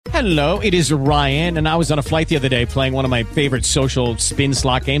Hello, it is Ryan, and I was on a flight the other day playing one of my favorite social spin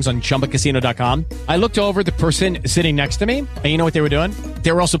slot games on ChumbaCasino.com. I looked over at the person sitting next to me, and you know what they were doing?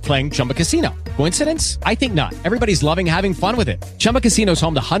 They were also playing Chumba Casino. Coincidence? I think not. Everybody's loving having fun with it. Chumba Casino is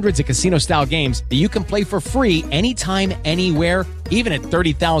home to hundreds of casino-style games that you can play for free anytime, anywhere, even at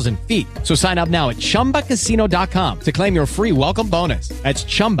 30,000 feet. So sign up now at ChumbaCasino.com to claim your free welcome bonus. That's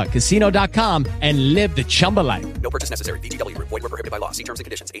ChumbaCasino.com and live the Chumba life. No purchase necessary. VGW. Void where prohibited by law. See terms and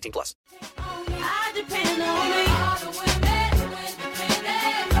conditions. 18 plus. I depend on me. All the women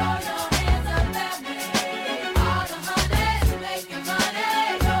independent, throw your hands up at me. All the hunters making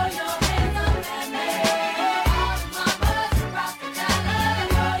money, throw your hands up at me. All the mamas rock the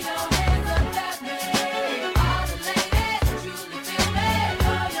dollar, throw your hands up at me. All the ladies truly feel me,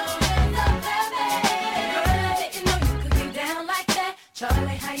 throw your hands up at me. Girl, I didn't know you could get down like that.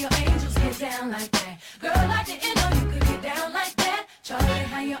 Charlie, how your angels get down like that. Girl, I didn't know you could get down like that. Charlie,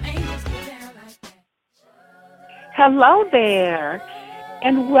 how your angels get down like that. Hello there,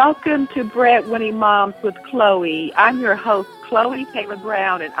 and welcome to Bread-Winning Moms with Chloé. I'm your host, Chloé Taylor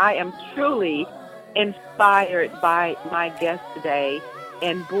Brown, and I am truly inspired by my guest today.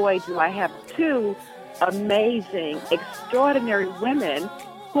 And boy, do I have two amazing, extraordinary women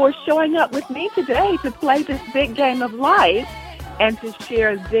who are showing up with me today to play this big game of life and to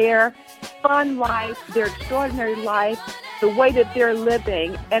share their fun life, their extraordinary life, the way that they're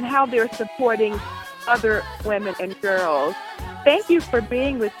living, and how they're supporting other women and girls. Thank you for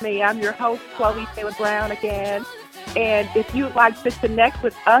being with me. I'm your host, Chloé Taylor Brown again. And if you'd like to connect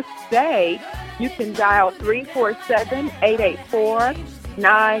with us today, you can dial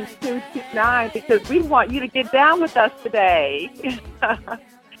 347-884-9229 because we want you to get down with us today.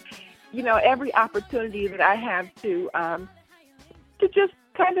 You know, every opportunity that I have to just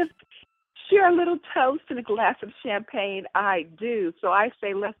kind of share a little toast and a glass of champagne, I do. So I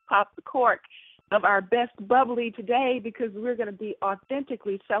say, let's pop the cork of our best bubbly today because we're going to be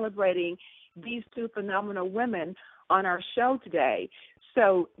authentically celebrating these two phenomenal women on our show today.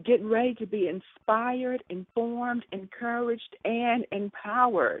 So get ready to be inspired, informed, encouraged, and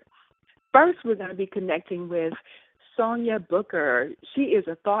empowered. First, we're going to be connecting with Sonia Booker. She is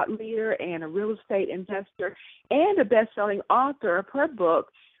a thought leader and a real estate investor and a best-selling author of her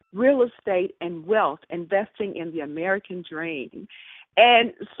book, Real Estate and Wealth, Investing in the American Dream.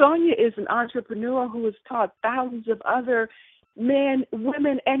 And Sonia is an entrepreneur who has taught thousands of other men,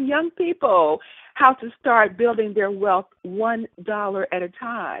 women, and young people how to start building their wealth $1 at a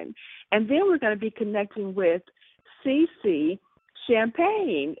time. And then we're going to be connecting with Cece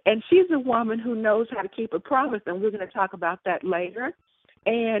Champagne. And she's a woman who knows how to keep a promise, and we're going to talk about that later.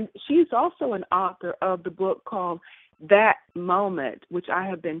 And she's also an author of the book called That Moment, which I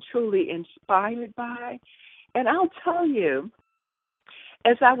have been truly inspired by. And I'll tell you,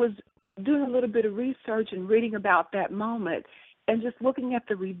 as I was doing a little bit of research and reading about that moment and just looking at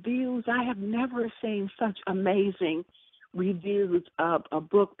the reviews, I have never seen such amazing reviews of a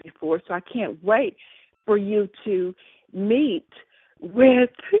book before. So I can't wait for you to meet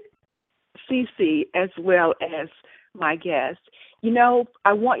with Cece as well as my guest. You know,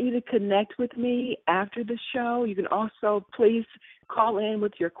 I want you to connect with me after the show. You can also please call in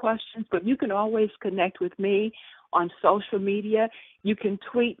with your questions, but you can always connect with me on social media. You can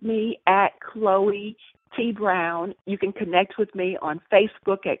tweet me at Chloé T. Brown. You can connect with me on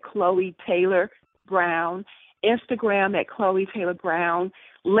Facebook at Chloé Taylor Brown, Instagram at Chloé Taylor Brown,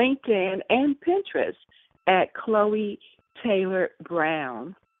 LinkedIn, and Pinterest at Chloé Taylor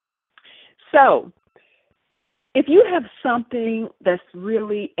Brown. So, if you have something that's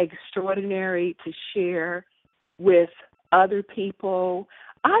really extraordinary to share with other people,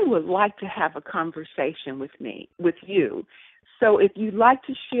 I would like to have a conversation with you. So if you'd like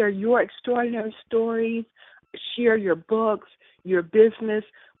to share your extraordinary stories, share your books, your business,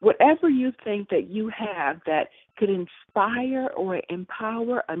 whatever you think that you have that could inspire or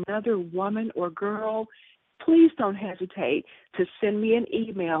empower another woman or girl, please don't hesitate to send me an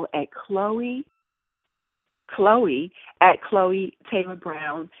email at Chloé at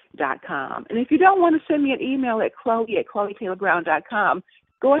ChloéTaylorBrown.com. And if you don't want to send me an email at Chloé at ChloéTaylorBrown.com,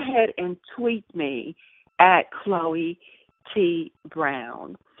 go ahead and tweet me at Chloé T.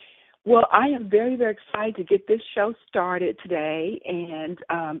 Brown. Well, I am very, very excited to get this show started today. And,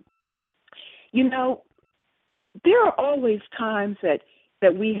 you know, there are always times that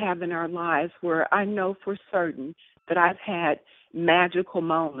we have in our lives where I know for certain that I've had magical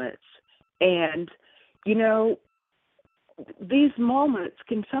moments. And, you know, these moments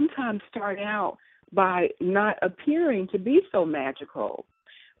can sometimes start out by not appearing to be so magical.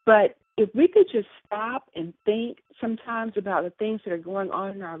 But if we could just stop and think sometimes about the things that are going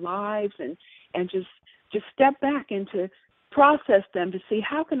on in our lives and just step back and to process them to see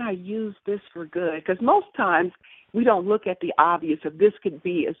how can I use this for good? Because most times we don't look at the obvious of this could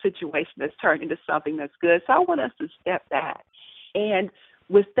be a situation that's turned into something that's good. So I want us to step back. And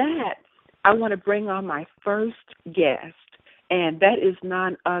with that, I want to bring on my first guest, and that is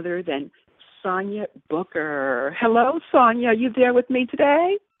none other than Sonia Booker. Hello, Sonia. Are you there with me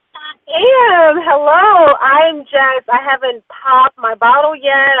today? I am. Hello. I haven't popped my bottle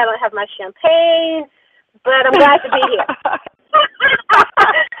yet. I don't have my champagne, but I'm glad to be here.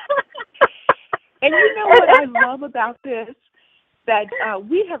 And you know what I love about this? That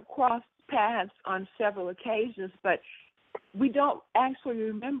we have crossed paths on several occasions, but we don't actually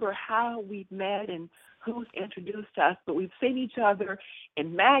remember how we've met and who's introduced us, but we've seen each other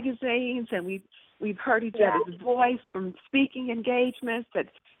in magazines, and we've heard each other's voice from speaking engagements that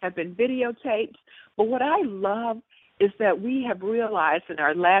have been videotaped. But what I love is that we have realized in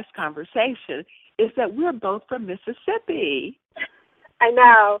our last conversation is that we're both from Mississippi. I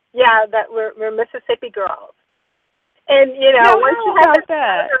know. Yeah, that we're Mississippi girls. And, Now, once how you have about a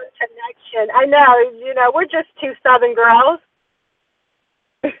that? connection, I know, we're just two Southern girls.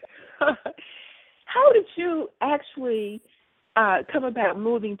 How did you actually come about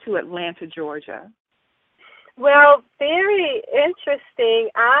moving to Atlanta, Georgia? Well, very interesting.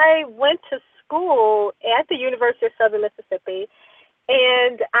 I went to school at the University of Southern Mississippi,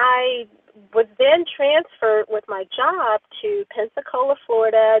 and I was then transferred with my job to Pensacola,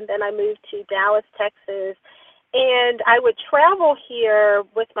 Florida, and then I moved to Dallas, Texas. And I would travel here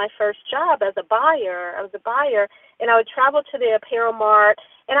with my first job as a buyer. I was a buyer, and I would travel to the apparel mart.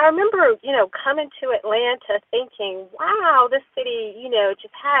 And I remember, coming to Atlanta thinking, wow, this city,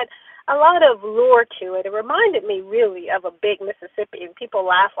 just had a lot of lure to it. It reminded me really of a big Mississippi, and people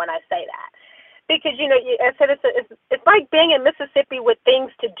laugh when I say that. Because, I said it's like being in Mississippi with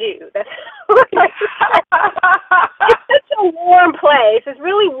things to do. That's what I said. It's such a warm place. It's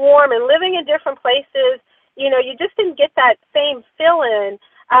really warm, and living in different places, you just didn't get that same feeling.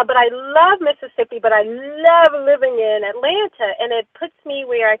 But I love Mississippi, but I love living in Atlanta, and it puts me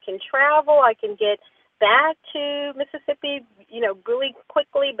where I can travel. I can get back to Mississippi, really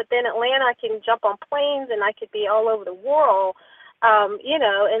quickly, but then Atlanta, I can jump on planes, and I could be all over the world, and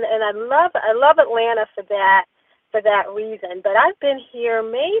I love Atlanta for that reason. But I've been here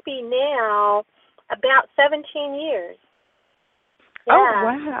maybe now about 17 years. Yeah. Oh,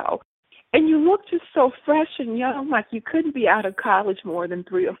 wow. And you look just so fresh and young, like you couldn't be out of college more than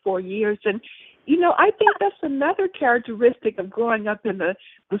 3 or 4 years. And, I think that's another characteristic of growing up in the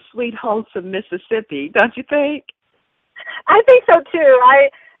sweet, wholesome Mississippi, don't you think? I think so, too.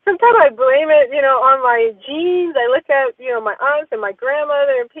 Sometimes I blame it, on my genes. I look at, my aunts and my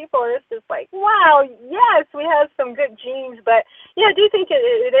grandmother and people, and it's just like, wow, yes, we have some good genes. But, yeah, I do think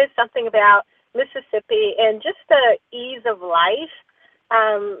it is something about Mississippi and just the ease of life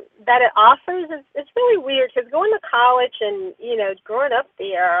that it offers. It's really weird because going to college and, growing up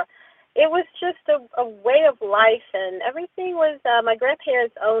there, it was just a way of life, and everything was, my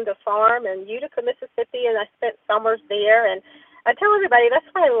grandparents owned a farm in Utica, Mississippi, and I spent summers there. And I tell everybody that's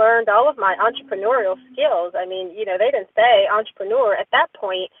where I learned all of my entrepreneurial skills. I mean, they didn't say entrepreneur at that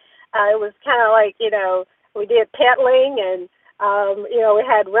point. It was kind of like, we did peddling, and we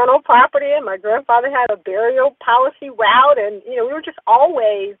had rental property, and my grandfather had a burial policy route, and, we were just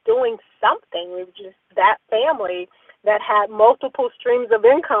always doing something. We were just that family that had multiple streams of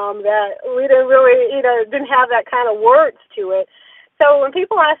income that we didn't really, didn't have that kind of words to it. So when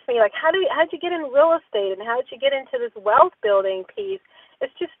people ask me, like, how'd you get in real estate and how'd you get into this wealth building piece, I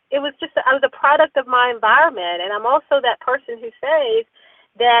was a product of my environment. And I'm also that person who says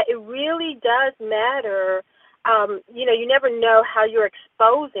that it really does matter. You never know how you're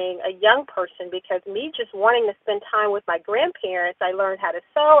exposing a young person, because me just wanting to spend time with my grandparents, I learned how to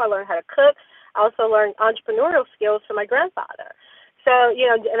sew, I learned how to cook, I also learned entrepreneurial skills from my grandfather. So,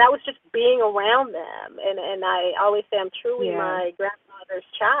 and that was just being around them. And I always say I'm truly my grandmother's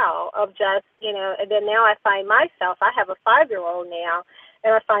child of just, and then now I find myself, I have a 5-year-old now,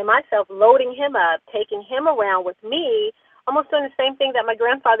 and I find myself loading him up, taking him around with me, almost doing the same thing that my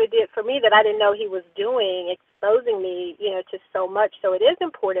grandfather did for me that I didn't know he was doing, exposing me, to so much. So it is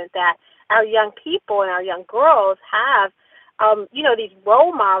important that our young people and our young girls have, these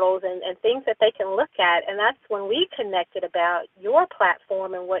role models and things that they can look at. And that's when we connected about your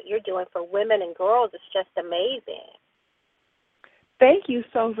platform and what you're doing for women and girls. It's just amazing. Thank you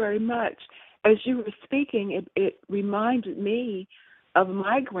so very much. As you were speaking, it reminded me of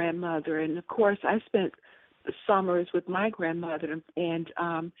my grandmother. And, of course, I spent the summers with my grandmother. And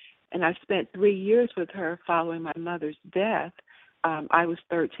and I spent 3 years with her following my mother's death. I was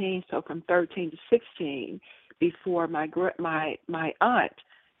 13, so from 13 to 16, before my aunt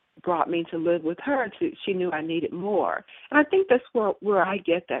brought me to live with her. She knew I needed more, and I think that's where I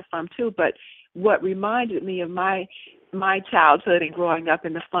get that from too. But what reminded me of my childhood and growing up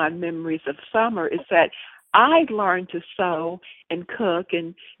in the fond memories of summer is that I learned to sew and cook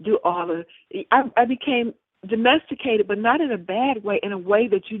and do all the. I became domesticated, but not in a bad way, in a way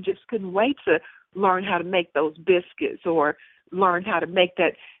that you just couldn't wait to learn how to make those biscuits or learn how to make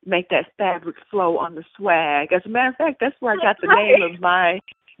that fabric flow on the swag. As a matter of fact, that's where I got the name of my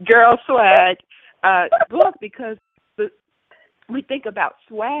Girl Swag book, because we think about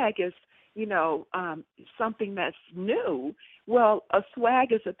swag as, something that's new. Well, a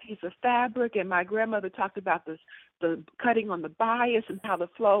swag is a piece of fabric, and my grandmother talked about the cutting on the bias and how the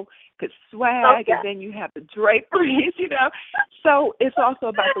flow could swag, and then you have the draperies, So it's also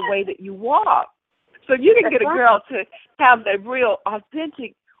about the way that you walk. So you can get a girl to have the real,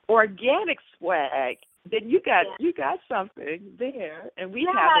 authentic, organic swag, then you got something there, and we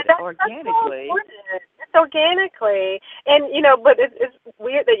have it organically. It's organically, and but it's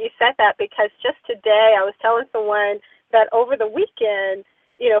weird that you said that, because just today I was telling someone that over the weekend,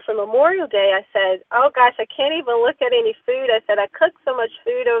 for Memorial Day, I said, oh gosh, I can't even look at any food. I said I cooked so much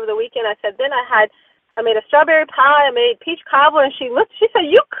food over the weekend. I said then I made a strawberry pie, I made peach cobbler, and she said,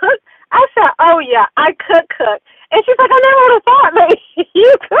 you cook? I said, oh yeah, I cook. And she's like, I never would have thought that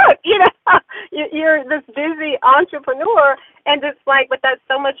you cook, you're this busy entrepreneur, and it's like, but that's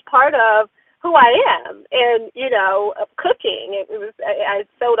so much part of who I am, and, cooking. I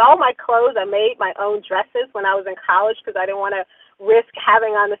sewed all my clothes. I made my own dresses when I was in college, because I didn't want to risk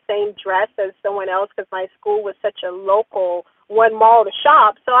having on the same dress as someone else, because my school was such a local one mall to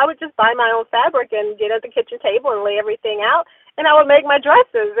shop. So I would just buy my own fabric and get at the kitchen table and lay everything out, and I would make my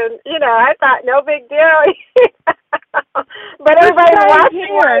dresses. And, I thought, no big deal. But everybody's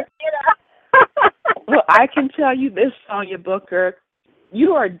watching her, Well, I can tell you this, Sonia Booker.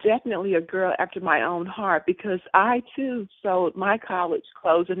 You are definitely a girl after my own heart, because I, too, sewed my college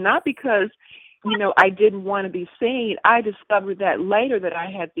clothes, and not because, I didn't want to be seen. I discovered that later, that I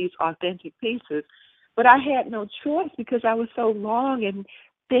had these authentic pieces, but I had no choice because I was so long and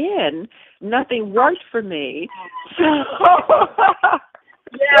thin. Nothing worked for me. So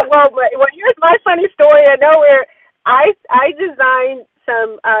yeah, well, here's my funny story. I know where I designed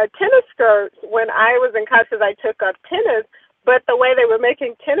some tennis skirts when I was in college, because I took up tennis. But the way they were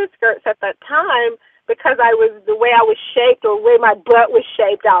making tennis skirts at that time, because the way I was shaped, or the way my butt was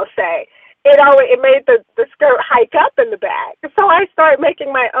shaped, I'll say, it made the skirt hike up in the back. So I started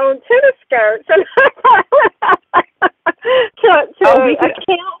making my own tennis skirts, and to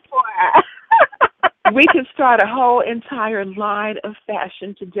account for it. We could start a whole entire line of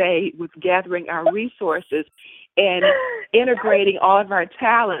fashion today with gathering our resources and integrating all of our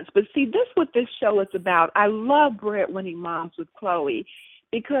talents. But see, this is what this show is about. I love Bread-Winning Moms with Chloé,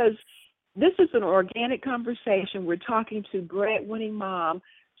 because this is an organic conversation. We're talking to bread-winning mom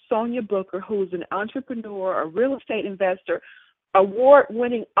Sonia Booker, who's an entrepreneur, a real estate investor,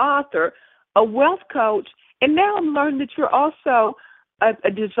 award-winning author, a wealth coach, and now I'm learning that you're also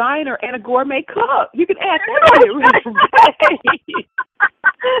a designer and a gourmet cook. You can add that to your resume.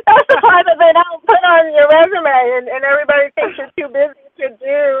 That's the part that they don't put on your resume, and everybody thinks you're too busy to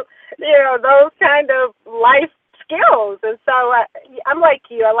do, those kind of life skills. And so I'm like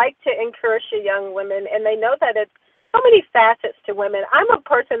you. I like to encourage the young women, and they know that it's so many facets to women. I'm a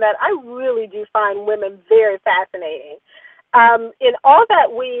person that I really do find women very fascinating in all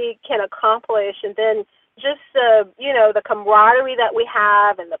that we can accomplish, and then just the camaraderie that we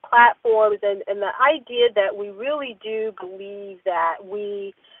have, and the platforms, and the idea that we really do believe that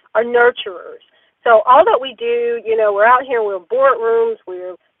we are nurturers. So all that we do, we're out here, we're in boardrooms,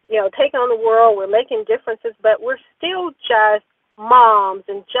 we're taking on the world, we're making differences, but we're still just moms,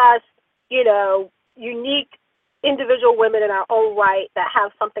 and just unique individual women in our own right that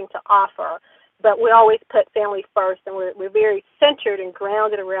have something to offer. But we always put family first, and we're very centered and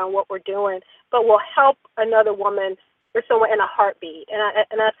grounded around what we're doing. But we'll help another woman or someone in a heartbeat, and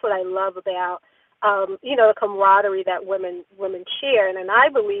that's what I love about the camaraderie that women share. And I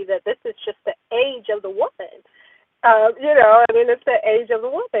believe that this is just the age of the woman. It's the age of the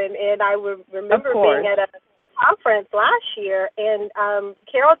woman. And I remember being at a conference last year, and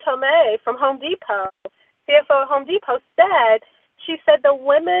Carol Tomei from Home Depot, CFO of Home Depot, she said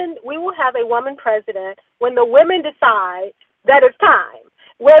we will have a woman president when the women decide that it's time,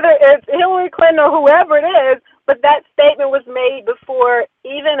 whether it's Hillary Clinton or whoever it is. But that statement was made before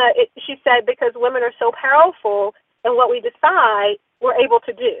she said, because women are so powerful, and what we decide, we're able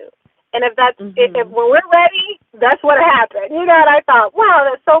to do. And if that's if when we're ready, that's what happened. You know, and I thought, wow,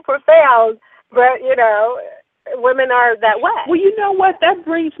 that's so profound. But you know, women are that way. Well, you know what? That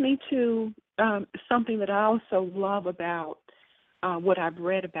brings me to something that I also love about what I've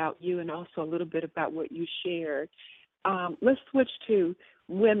read about you, and also a little bit about what you shared. Let's switch to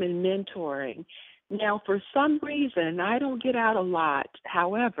women mentoring. Now, for some reason, I don't get out a lot.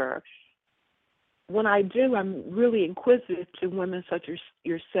 However, when I do, I'm really inquisitive to women such as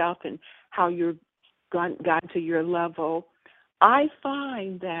yourself and how you've gotten to your level. I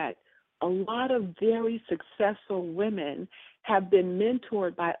find that a lot of very successful women have been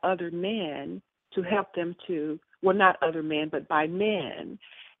mentored by other men to help them to, well, not other men, but by men,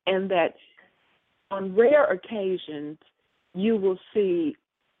 and that on rare occasions you will see,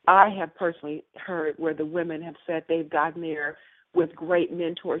 I have personally heard where the women have said they've gotten there with great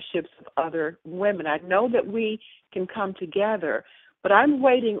mentorships of other women. I know that we can come together, but I'm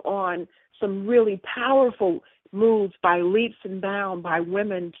waiting on some really powerful moves by leaps and bounds by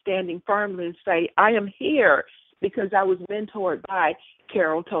women standing firmly and say, I am here because I was mentored by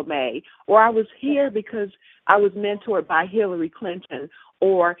Carol Tomei, or I was here because I was mentored by Hillary Clinton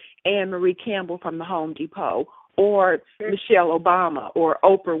or Anne Marie Campbell from the Home Depot or Michelle Obama or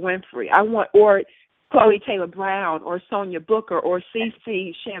Oprah Winfrey. Or Chloé Taylor Brown or Sonia Booker or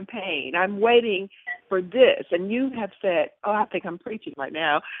CC Champagne. I'm waiting for this. And you have said, oh, I think I'm preaching right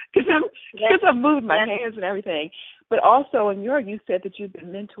now because I've moved my hands and everything. But also you said that you've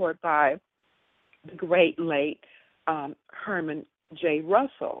been mentored by the great late Herman J.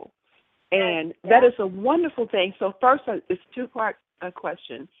 Russell. And that is a wonderful thing. So first, it's a two-part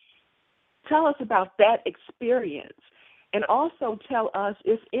question. Tell us about that experience. And also tell us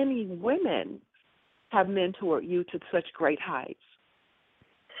if any women have mentored you to such great heights.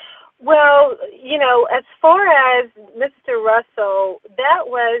 Well, you know, as far as Mr. Russell, that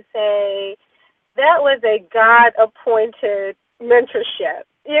was a God-appointed mentorship.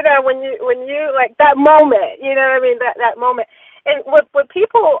 You know, when you like that moment, you know what I mean, that moment. And what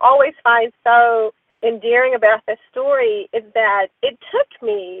people always find so endearing about this story is that it took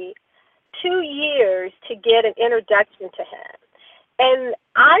me 2 years to get an introduction to him. And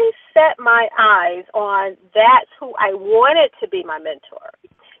I set my eyes on that's who I wanted to be my mentor.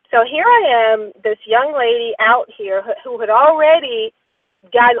 So here I am, this young lady out here who had already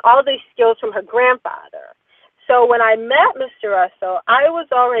gotten all these skills from her grandfather. So when I met Mr. Russell, I was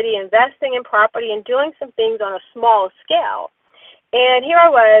already investing in property and doing some things on a small scale. And here I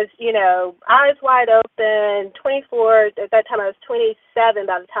was, you know, eyes wide open, 24. At that time I was 27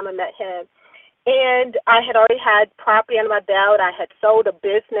 by the time I met him. And I had already had property under my belt. I had sold a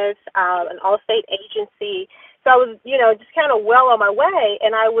business, an all-state agency. So I was, you know, just kind of well on my way.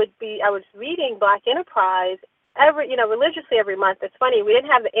 And I was reading Black Enterprise religiously every month. It's funny, we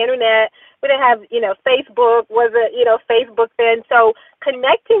didn't have the internet. We didn't have, you know, Facebook wasn't, you know, Facebook then. So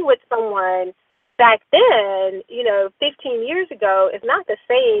connecting with someone back then, you know, 15 years ago is not the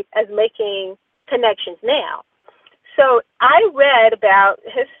same as making connections now. So I read about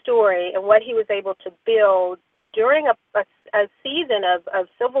his story and what he was able to build during a season of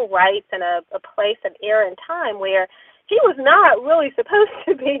civil rights and a place, an era and time where he was not really supposed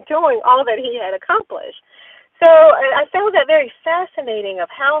to be doing all that he had accomplished. So I found that very fascinating of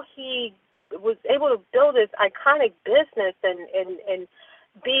how he was able to build his iconic business and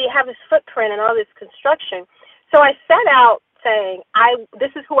have his footprint and all this construction. So I set out saying,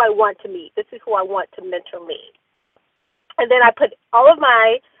 this is who I want to meet. This is who I want to mentor me. And then I put all of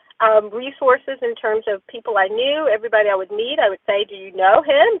my resources in terms of people I knew, everybody I would meet. I would say, do you know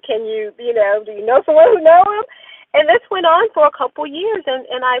him? Do you know someone who know him? And this went on for a couple years.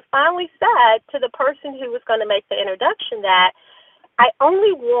 And I finally said to the person who was going to make the introduction that I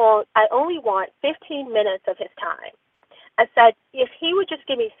only want 15 minutes of his time. I said, if he would just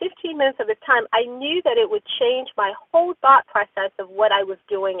give me 15 minutes of his time, I knew that it would change my whole thought process of what I was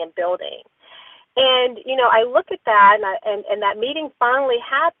doing and building. And, you know, I look at that, and that meeting finally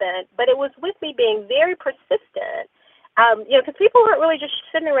happened, but it was with me being very persistent, you know, because people weren't really just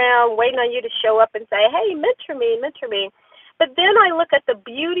sitting around waiting on you to show up and say, hey, mentor me. But then I look at the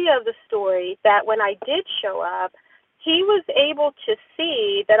beauty of the story that when I did show up, he was able to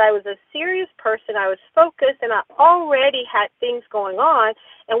see that I was a serious person, I was focused, and I already had things going on,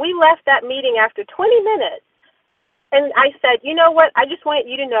 and we left that meeting after 20 minutes. And I said, you know what, I just want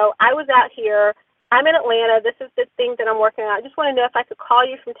you to know I was out here. I'm in Atlanta. This is the thing that I'm working on. I just want to know if I could call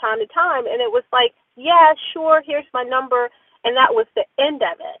you from time to time. And it was like, yeah, sure, here's my number. And that was the end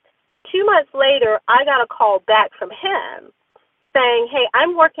of it. 2 months later, I got a call back from him saying, hey,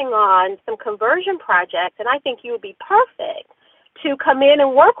 I'm working on some conversion projects, and I think you would be perfect to come in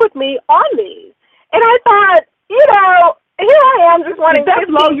and work with me on these. And I thought, here I am just wanting Did that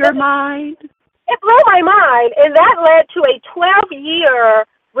blow 15 your mind? It blew my mind, and that led to a 12-year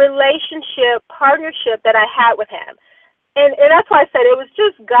relationship partnership that I had with him. And that's why I said it was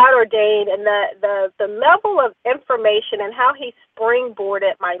just God ordained, and the level of information and how he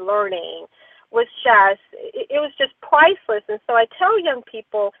springboarded my learning was it was just priceless. And so I tell young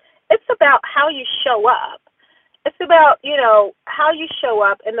people, it's about how you show up. It's about, how you show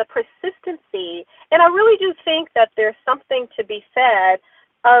up and the persistency. And I really do think that there's something to be said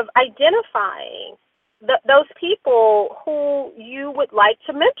of identifying those people who you would like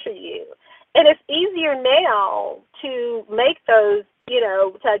to mentor you. And it's easier now to make those,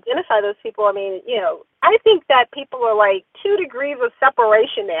 to identify those people. I mean, I think that people are like 2 degrees of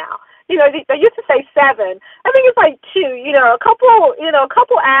separation now. They used to say 7. I think it's like 2. A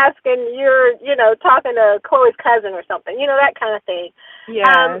couple ask and you're, talking to Chloe's cousin or something, that kind of thing.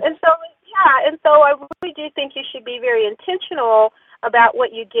 Yeah. And so I really do think you should be very intentional about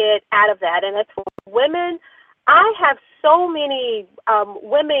what you get out of that. And it's for women. I have so many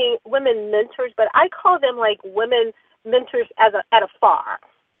women mentors, but I call them like women mentors at afar.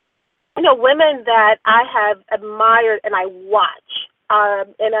 Women that I have admired and I watch.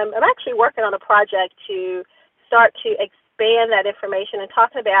 And I'm actually working on a project to start to expand that information and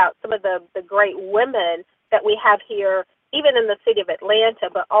talking about some of the great women that we have here, even in the city of Atlanta,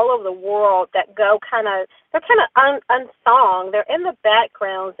 but all over the world that they're kind of unsung. They're in the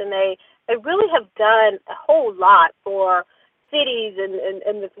backgrounds, and they really have done a whole lot for cities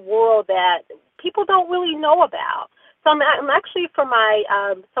and this world that people don't really know about. So I'm actually, for my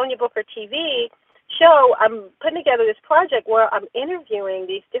Sonia Booker TV show, I'm putting together this project where I'm interviewing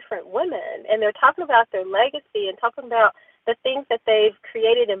these different women, and they're talking about their legacy and talking about the things that they've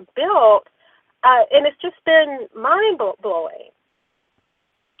created and built. And it's just been mind-blowing.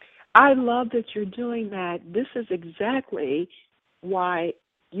 I love that you're doing that. This is exactly why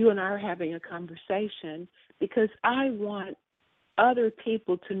you and I are having a conversation, because I want other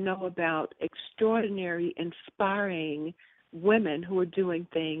people to know about extraordinary, inspiring women who are doing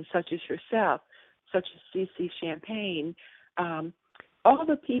things such as yourself, such as CC Champagne. All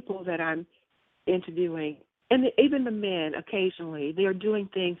the people that I'm interviewing, and even the men occasionally, they are doing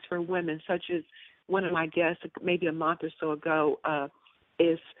things for women, such as one of my guests maybe a month or so ago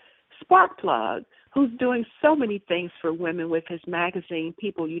is Sparkplug, who's doing so many things for women with his magazine,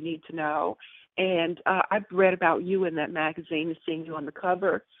 People You Need to Know. And I've read about you in that magazine and seeing you on the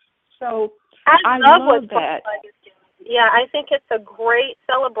cover. So I love that. Yeah, I think it's a great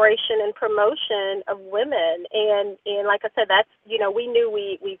celebration and promotion of women. And like I said, that's, we knew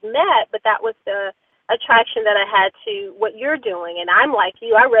we've met, but that was the attraction that I had to what you're doing. And I'm like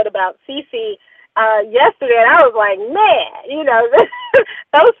you. I read about Cece yesterday, and I was like, man,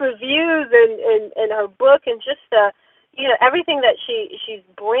 those reviews and her book and just everything that she's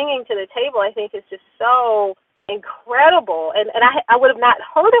bringing to the table, I think is just so incredible. And I would have not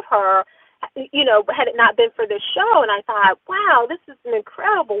heard of her, had it not been for this show. And I thought, wow, this is an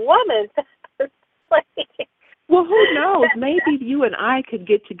incredible woman. Well, who knows? Maybe you and I could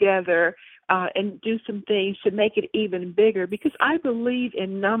get together and do some things to make it even bigger, because I believe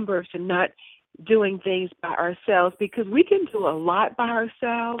in numbers and not doing things by ourselves, because we can do a lot by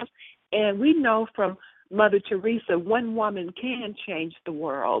ourselves. And we know from Mother Teresa, one woman can change the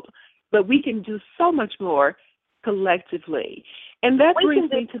world, but we can do so much more collectively. And that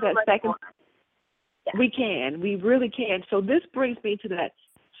brings me to that second. Yeah. We can. We really can. So this brings me to that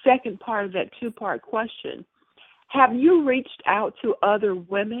second part of that 2-part question. Have you reached out to other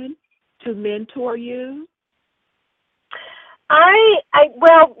women to mentor you?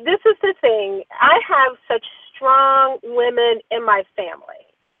 Well, this is the thing. I have such strong women in my family.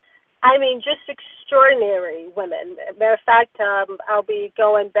 I mean, just extraordinary women. Matter of fact, I'll be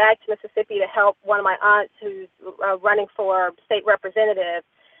going back to Mississippi to help one of my aunts who's running for state representative.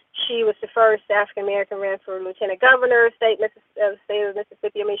 She was the first African-American ran for lieutenant governor, state of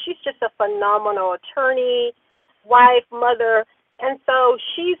Mississippi. I mean, she's just a phenomenal attorney, wife, mother. And so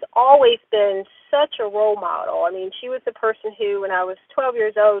she's always been such a role model. I mean, she was the person who, when I was 12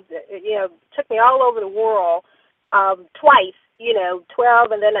 years old, took me all over the world twice,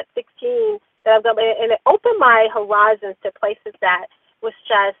 12 and then at 16. And it opened my horizons to places that was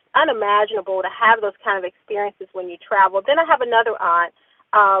just unimaginable to have those kind of experiences when you travel. Then I have another aunt.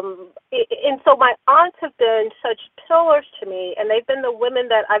 And so my aunts have been such pillars to me, and they've been the women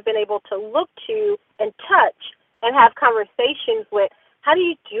that I've been able to look to and touch and have conversations with. How do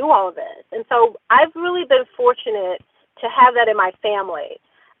you do all this? And so I've really been fortunate to have that in my family.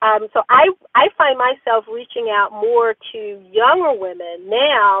 So I find myself reaching out more to younger women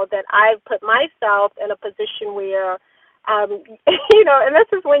now that I've put myself in a position where, you know, and this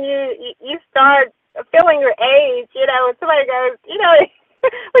is when you start feeling your age, you know, and somebody goes, you know,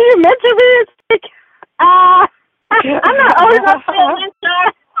 when you mention me, it's like, I'm not old enough to be a mentor.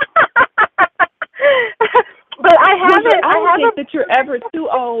 But I haven't. I don't think that you're ever too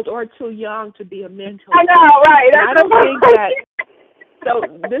old or too young to be a mentor. I know, right? And I don't think that. So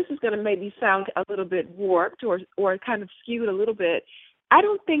this is going to make me sound a little bit warped or kind of skewed a little bit. I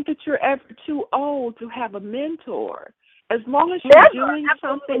don't think that you're ever too old to have a mentor. As long as you're doing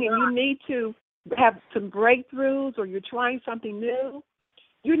something and you need to have some breakthroughs or you're trying something new,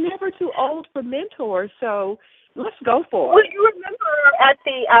 you're never too old for mentors. So let's go for it. Well, you remember at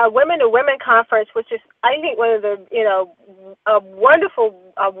the Women to Women conference, which is, I think, one of the, you know, a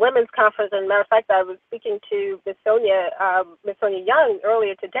wonderful women's conference. And matter of fact, I was speaking to Miss Sonia Young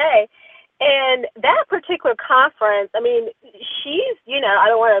earlier today. And that particular conference, I mean, she's, you know, I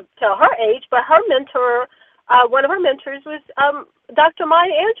don't want to tell her age, but her mentor, one of her mentors was Dr. Maya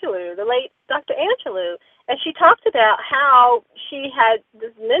Angelou, the late Dr. Angelou. And she talked about how she had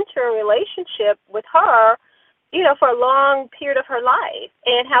this mentor relationship with her, you know, for a long period of her life,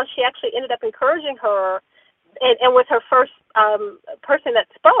 and how she actually ended up encouraging her, and was her first person that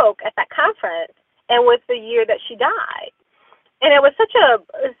spoke at that conference, and was the year that she died. And it was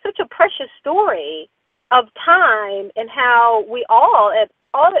such a precious story of time and how we all, at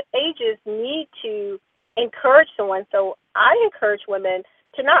all ages, need to encourage someone. So I encourage women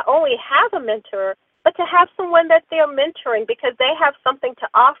to not only have a mentor, but to have someone that they're mentoring because they have something to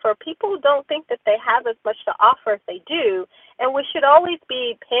offer. People don't think that they have as much to offer as they do, and we should always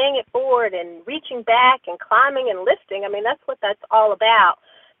be paying it forward and reaching back and climbing and lifting. I mean, that's what that's all about.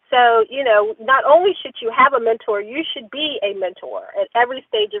 So, you know, not only should you have a mentor, you should be a mentor at every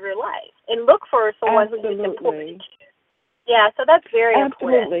stage of your life and look for someone who's important to you. Yeah, so that's very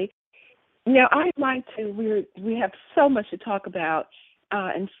important. Absolutely. Now, I'd like to, we have so much to talk about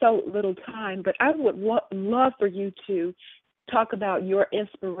and so little time, but I would love for you to talk about your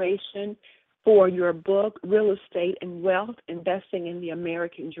inspiration for your book, Real Estate and Wealth, Investing in the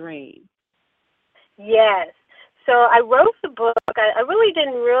American Dream. Yes. So I wrote the book. I really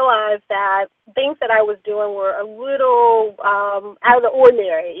didn't realize that things that I was doing were a little out of the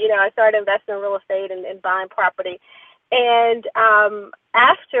ordinary. You know, I started investing in real estate and buying property. And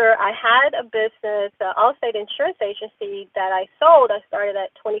after I had a business, an Allstate insurance agency that I sold, I started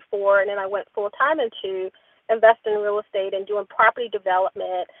at 24, and then I went full-time into investing in real estate and doing property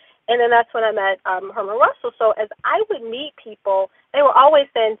development. And then that's when I met Herman Russell. So as I would meet people, they were always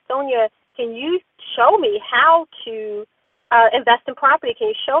saying, Sonia, can you show me how to invest in property? Can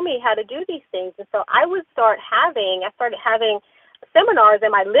you show me how to do these things? And so I started having seminars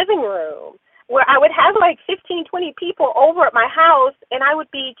in my living room where I would have like 15, 20 people over at my house, and I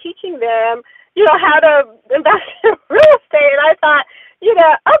would be teaching them, you know, how to invest in real estate. And I thought, you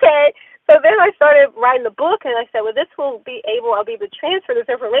know, okay. So then I started writing the book, and I said, well, I'll be able to transfer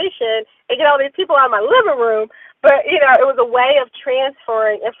this information and get all these people out of my living room. But, you know, it was a way of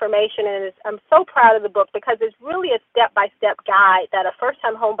transferring information, and I'm so proud of the book because it's really a step-by-step guide that a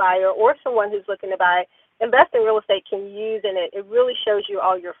first-time home buyer or someone who's looking to invest in real estate can use, and it really shows you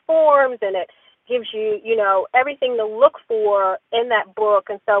all your forms, and it gives you, you know, everything to look for in that book.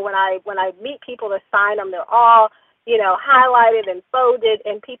 And so when I meet people to sign them, they're all, you know, highlighted and folded,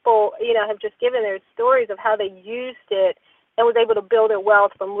 and people, you know, have just given their stories of how they used it and was able to build their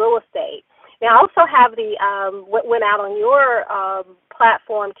wealth from real estate. Now, I also have what went out on your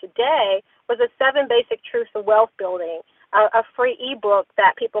platform today was the 7 Basic Truths of Wealth Building, a free ebook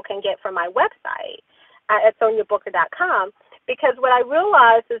that people can get from my website at soniabooker.com. Because what I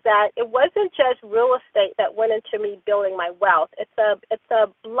realized is that it wasn't just real estate that went into me building my wealth. It's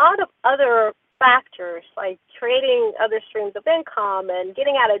a lot of other factors, like creating other streams of income and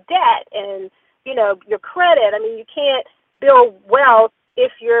getting out of debt and, you know, your credit. I mean, you can't build wealth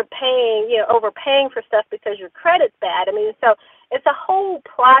if you're overpaying for stuff because your credit's bad. I mean, so it's a whole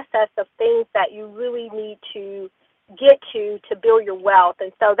process of things that you really need to get to build your wealth.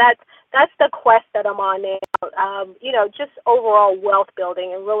 And so that's the quest that I'm on now, you know, just overall wealth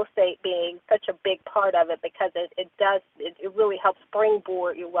building, and real estate being such a big part of it because it really helps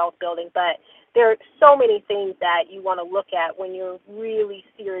springboard your wealth building. But there are so many things that you want to look at when you're really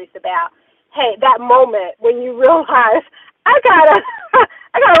serious about, hey, that moment when you realize I gotta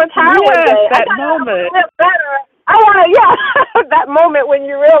retire one day. That moment. Live better. That moment when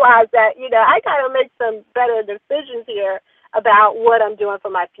you realize that, you know, I gotta make some better decisions here about what I'm doing for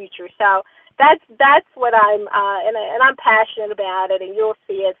my future. So that's what I'm and I'm passionate about it, and you'll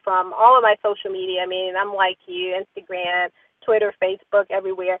see it from all of my social media. I mean, I'm like you, Instagram, Twitter, Facebook,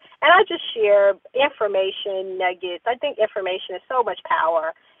 everywhere, and I just share information nuggets. I think information is so much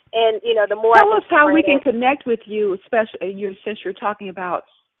power, and the more Tell I us how we can it, connect with you, especially since you're talking about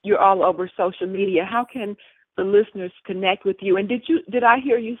you're all over social media. How can the listeners connect with you? And did I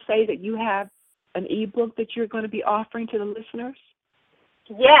hear you say that you have an ebook that you're going to be offering to the listeners?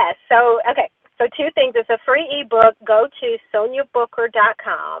 Yes. So, okay. So 2 things. It's a free ebook. Go to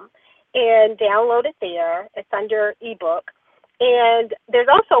soniabooker.com and download it there. It's under ebook. And there's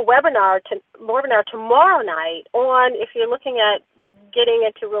also a webinar tomorrow night on, if you're looking at getting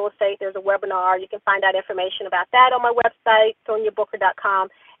into real estate, there's a webinar. You can find out information about that on my website, soniabooker.com.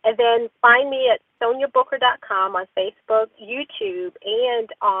 And then find me at soniabooker.com on Facebook, YouTube,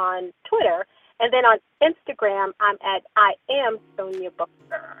 and on Twitter. And then on Instagram, I'm at I am Sonia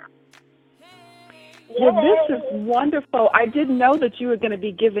Booker. Well, this is wonderful. I didn't know that you were going to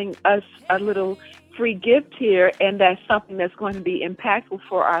be giving us a little free gift here, and that's something that's going to be impactful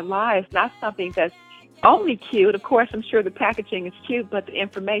for our lives, not something that's only cute. Of course, I'm sure the packaging is cute, but the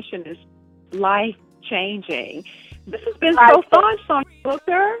information is life-changing. This has been so fun, Sonia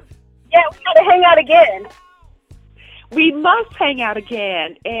Booker. Yeah, we got to hang out again. We must hang out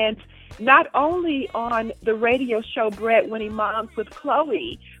again, and not only on the radio show Bread-Winning Moms with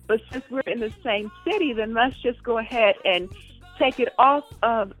Chloé, but since we're in the same city, then let's just go ahead and take it off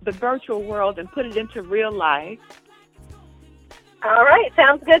of the virtual world and put it into real life. All right,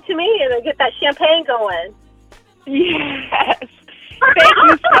 sounds good to me. And get that champagne going. Yes. Thank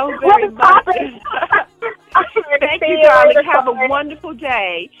you so very much. Thank you, darling. Have a wonderful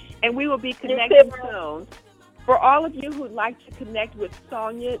day, and we will be connecting soon. For all of you who'd like to connect with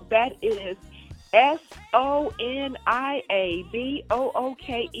Sonia, that is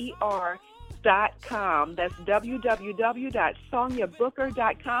SoniaBooker.com. That's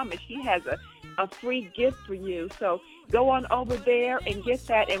www.soniabooker.com, and she has a free gift for you. So go on over there and get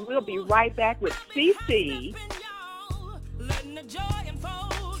that, and we'll be right back with CC. Letting the joy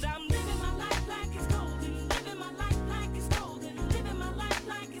unfold. I'm living my life like it's golden. Living my life like it's golden. Living my life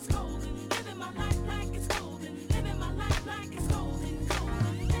like it's golden. Living my life like it's golden. Living my life like it's golden.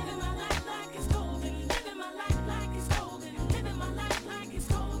 Living my life like it's golden. Living my life like it's golden. Living my life like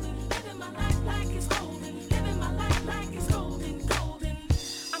it's golden. Living my life like it's golden. Living my life like it's golden. Golden.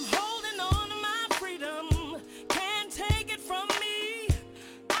 I'm holding on to my freedom. Can't take it from me.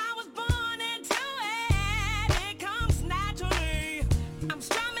 I was born into it. It comes naturally. I'm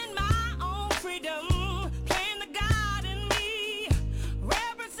strumming my own freedom, playing the God in me,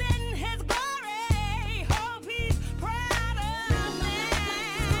 representing His glory. Hope He's proud of me.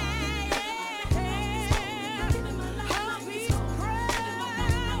 Hope He's proud of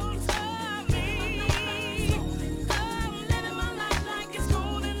me. I'm living my life like it's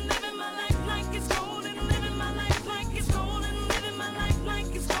golden, living my life like it's golden, living my life like it's golden, living my life like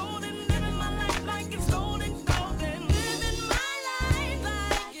it's golden, living my life like it's golden, golden, living my life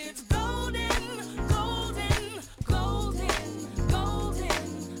like it's golden, golden, golden, golden,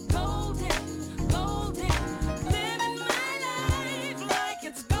 golden, golden, living my life like it's golden, golden, golden, golden, golden, golden, living my life like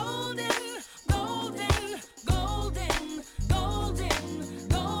it's golden, golden, golden,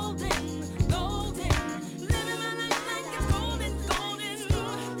 golden, living my life like it's golden, golden,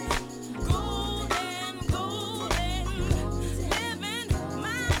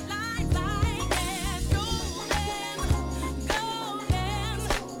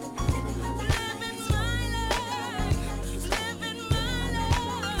 living my life,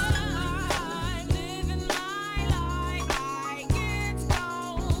 living my life, living my life like it's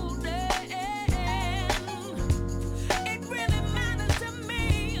golden. It really matters to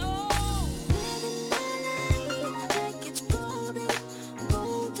me, oh. Living my life like it's golden,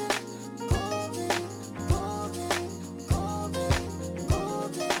 golden, golden, golden,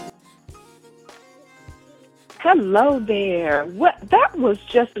 golden. Hello there. That was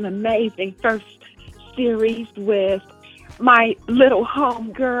just an amazing first series with my little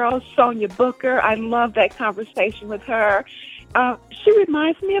home girl, Sonia Booker. I love that conversation with her. She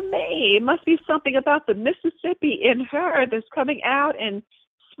reminds me of me. It must be something about the Mississippi in her that's coming out and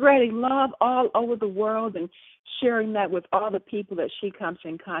spreading love all over the world and sharing that with all the people that she comes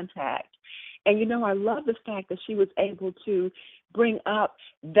in contact. And, I love the fact that she was able to bring up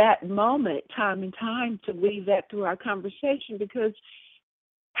that moment time and time to weave that through our conversation, because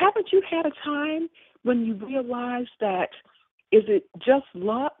haven't you had a time when you realized that, is it just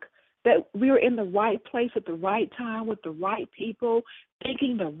luck that we were in the right place at the right time with the right people,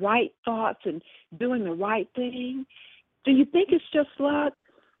 thinking the right thoughts and doing the right thing? Do you think it's just luck?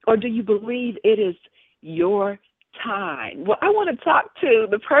 or do you believe it is your time? Well, I want to talk to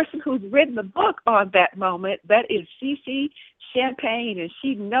the person who's written the book on that moment. That is Cece Champagne, and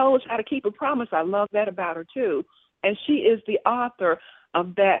she knows how to keep a promise. I love that about her, too. And she is the author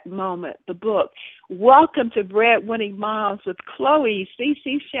of That Moment, the book. Welcome to Bread-Winning Moms with Chloé,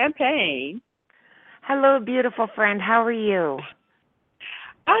 Cece Champagne. Hello, beautiful friend. How are you?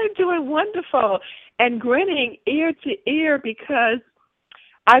 I'm doing wonderful and grinning ear to ear because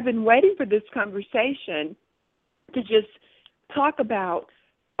I've been waiting for this conversation to just talk about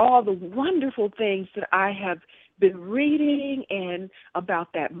all the wonderful things that I have been reading and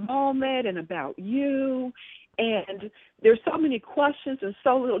about that moment and about you. And there's so many questions and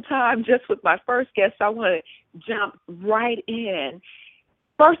so little time just with my first guest. So I want to jump right in.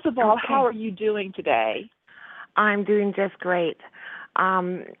 First of all, How are you doing today? I'm doing just great.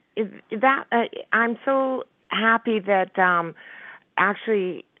 I'm so happy that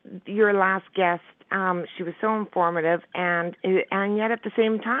actually your last guest, she was so informative, and yet at the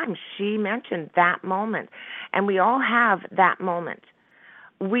same time she mentioned that moment, and we all have that moment.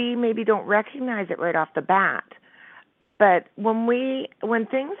 We maybe don't recognize it right off the bat, but when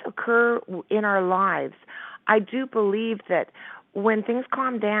things occur in our lives, I do believe that when things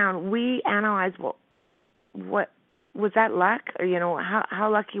calm down, we analyze, well, what was that luck? Or, how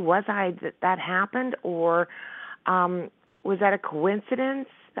lucky was I that happened? Or was that a coincidence?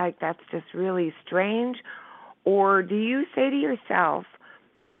 Like, that's just really strange? Or do you say to yourself,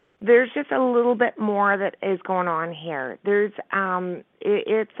 there's just a little bit more that is going on here. There's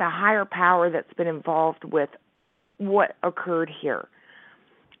it's a higher power that's been involved with what occurred here.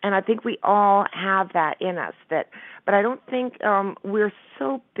 And I think we all have that in us. But I don't think we're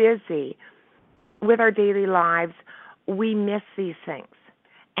so busy with our daily lives, we miss these things.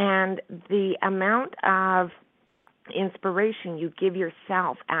 And the amount of inspiration you give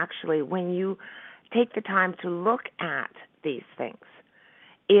yourself, actually, when you take the time to look at these things,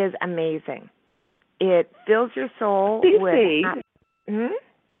 is amazing. It fills your soul with...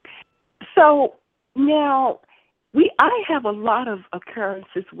 So now, I have a lot of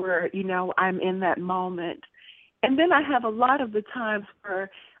occurrences where, I'm in that moment. And then I have a lot of the times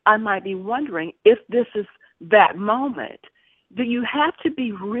where I might be wondering if this is that moment. Do you have to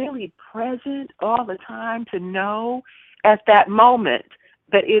be really present all the time to know at that moment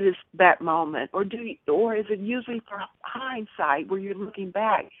that it is that moment? Or is it usually for hindsight where you're looking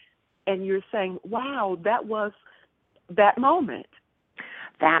back and you're saying, wow, that was that moment?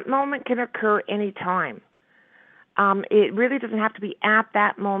 That moment can occur any time. It really doesn't have to be at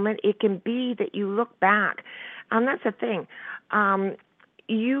that moment. It can be that you look back. That's the thing.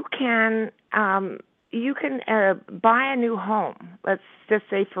 You can buy a new home, let's just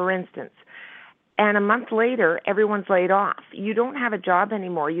say, for instance, and a month later, everyone's laid off. You don't have a job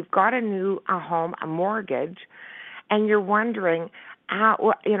anymore. You've got a home, a mortgage, and you're wondering,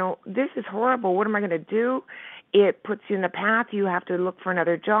 this is horrible. What am I going to do? It puts you in the path. You have to look for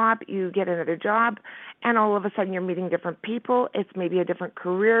another job. You get another job, and all of a sudden you're meeting different people. It's maybe a different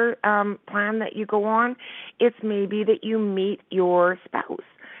career plan that you go on. It's maybe that you meet your spouse.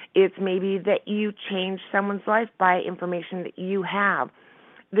 It's maybe that you change someone's life by information that you have.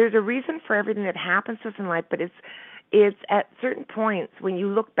 There's a reason for everything that happens to us in life, but it's at certain points when you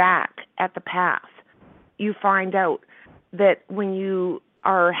look back at the past, you find out that when you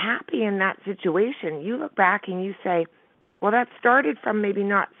are happy in that situation, you look back and you say, well, that started from maybe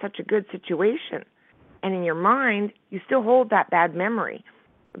not such a good situation. And in your mind, you still hold that bad memory,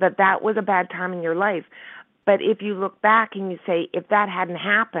 that was a bad time in your life. But if you look back and you say, if that hadn't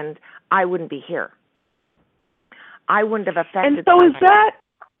happened, I wouldn't be here. I wouldn't have affected. And so is that,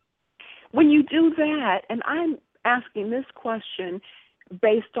 when you do that, and I'm asking this question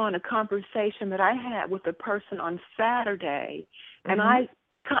based on a conversation that I had with a person on Saturday, and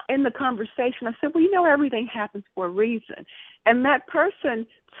in the conversation, I said, well, everything happens for a reason. And that person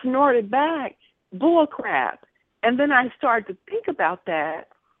snorted back, bull crap. And then I started to think about that.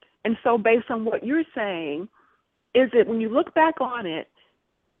 And so based on what you're saying, is it when you look back on it,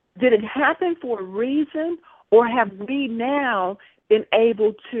 did it happen for a reason, or have we now been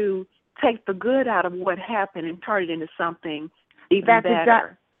able to take the good out of what happened and turn it into something even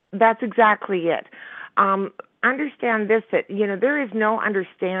better? That's exactly it. Understand this, that, there is no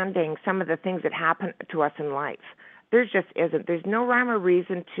understanding some of the things that happen to us in life. There just isn't. There's no rhyme or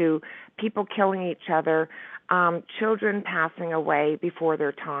reason to people killing each other, children passing away before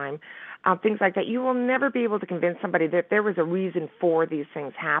their time, things like that. You will never be able to convince somebody that there was a reason for these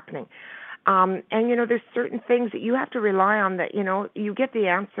things happening. And, there's certain things that you have to rely on that, you get the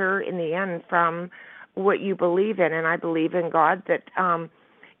answer in the end from what you believe in. And I believe in God that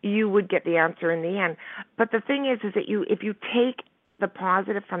you would get the answer in the end. But the thing is that if you take the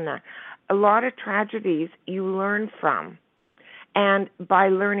positive from that, a lot of tragedies you learn from. And by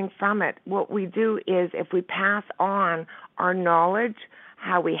learning from it, what we do is if we pass on our knowledge,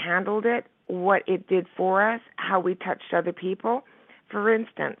 how we handled it, what it did for us, how we touched other people. For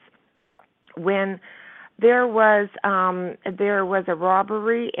instance, when there was a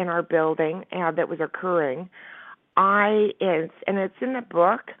robbery in our building that was occurring, and it's in the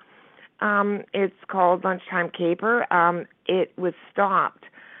book. It's called Lunchtime Caper. It was stopped.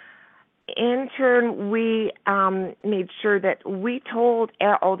 In turn, we made sure that we told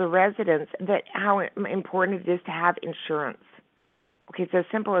all the residents that how important it is to have insurance. Okay, it's as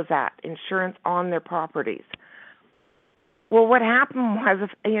simple as that, insurance on their properties. Well, what happened was,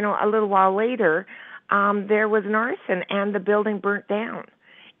 a little while later, there was an arson and the building burnt down.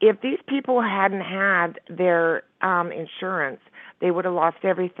 If these people hadn't had their insurance, they would have lost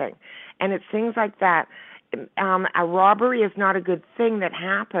everything. And it's things like that. A robbery is not a good thing that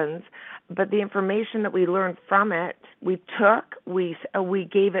happens, but the information that we learned from it, we took, we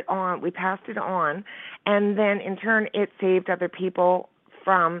gave it on, we passed it on, and then in turn it saved other people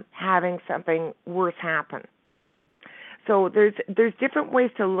from having something worse happen. So there's different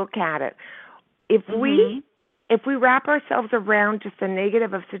ways to look at it. If we wrap ourselves around just the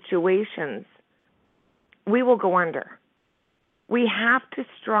negative of situations, we will go under. We have to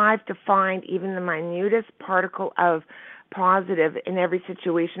strive to find even the minutest particle of positive in every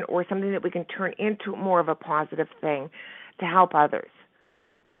situation, or something that we can turn into more of a positive thing to help others.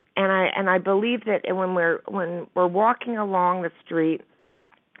 And I believe that when we're walking along the street,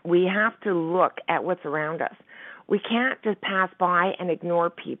 we have to look at what's around us. We can't just pass by and ignore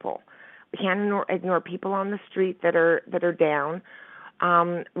people. We can't ignore people on the street that are down.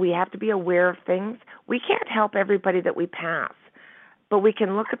 We have to be aware of things. We can't help everybody that we pass, but we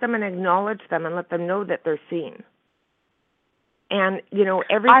can look at them and acknowledge them and let them know that they're seen. And,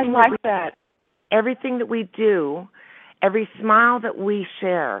 everything I like that. Everything that we do, every smile that we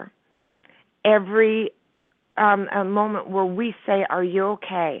share, every a moment where we say, "Are you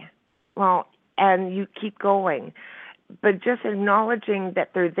okay?" Well, and you keep going. But just acknowledging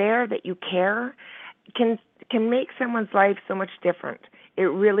that they're there, that you care, can make someone's life so much different. It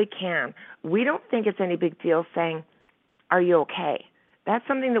really can. We don't think it's any big deal saying, "Are you okay?" That's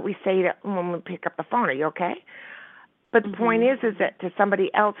something that we say when we pick up the phone. "Are you okay?" But the point is that to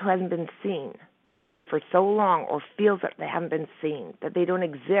somebody else who hasn't been seen for so long, or feels that they haven't been seen, that they don't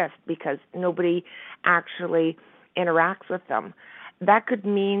exist because nobody actually interacts with them, that could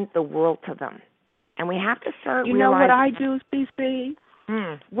mean the world to them. And we have to start realizing. You know what I do, CC?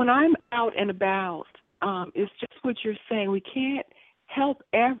 When I'm out and about, it's just what you're saying. We can't help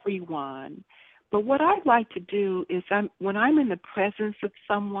everyone. But what I'd like to do is when I'm in the presence of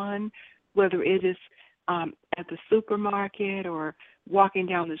someone, whether it is at the supermarket or walking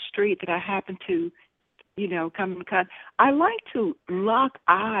down the street that I happen to, come in contact, I like to lock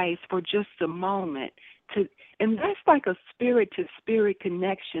eyes for just a moment. And that's like a spirit-to-spirit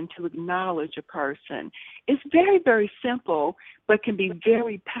connection to acknowledge a person. It's very, very simple, but can be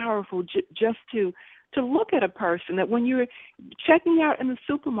very powerful just to look at a person. That when you're checking out in the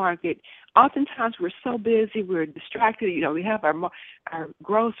supermarket, oftentimes we're so busy, we're distracted. We have our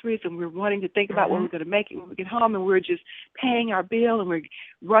groceries, and we're wanting to think about what we're going to make it when we get home, and we're just paying our bill, and we're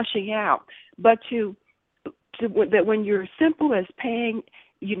rushing out. But that when you're simple as paying,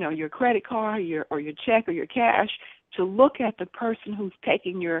 your credit card, your check or your cash, to look at the person who's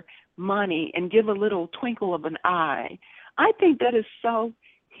taking your money and give a little twinkle of an eye, I think that is so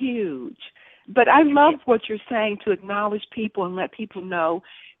huge. But I love what you're saying, to acknowledge people and let people know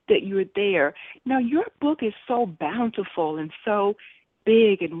that you're there. Now, your book is so bountiful and so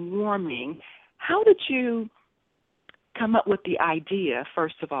big and warming. How did you come up with the idea,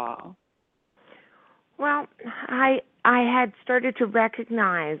 first of all? Well, I had started to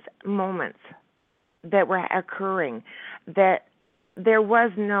recognize moments that were occurring, that there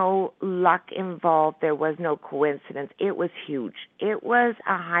was no luck involved, there was no coincidence. It was huge. It was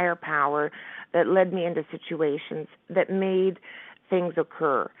a higher power that led me into situations that made things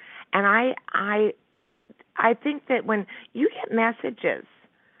occur. And I think that when you get messages,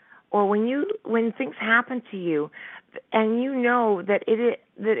 or when things happen to you, and you know that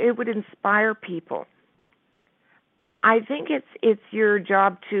it would inspire people, I think it's your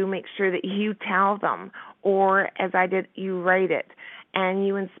job to make sure that you tell them, or as I did, you write it and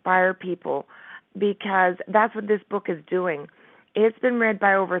you inspire people, because that's what this book is doing. It's been read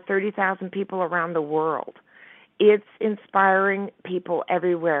by over 30,000 people around the world. It's inspiring people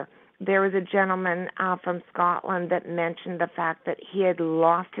everywhere. there was a gentleman from Scotland that mentioned the fact that he had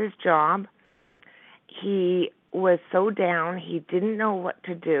lost his job. He was so down, he didn't know what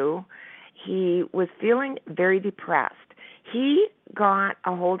to do. He was feeling very depressed. He got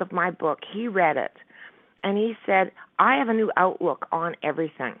a hold of my book. He read it, and he said, I have a new outlook on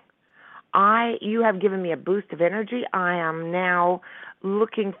everything. You have given me a boost of energy. I am now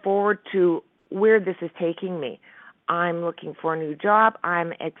looking forward to where this is taking me. I'm looking for a new job.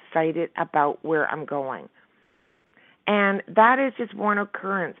 I'm excited about where I'm going. And that is just one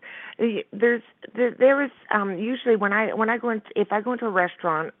occurrence. There is usually when I go into, if I go into a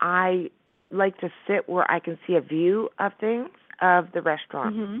restaurant, I like to sit where I can see a view of things of the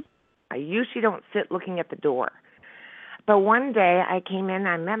restaurant. Mm-hmm. I usually don't sit looking at the door. But one day I came in,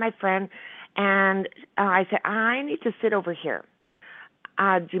 I met my friend, and I said, I need to sit over here.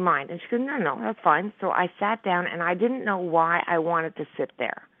 Do you mind? And she said, no, that's fine. So I sat down, and I didn't know why I wanted to sit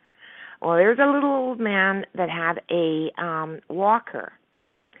there. Well, there's a little old man that had a walker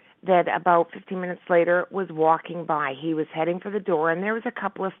that about 15 minutes later was walking by. He was heading for the door, and there was a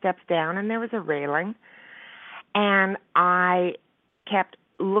couple of steps down, and there was a railing. And I kept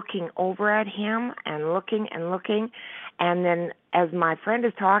looking over at him and looking and looking. And then as my friend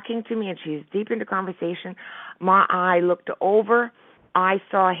is talking to me and she's deep into conversation, my eye looked over. I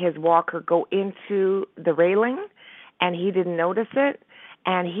saw his walker go into the railing, and he didn't notice it.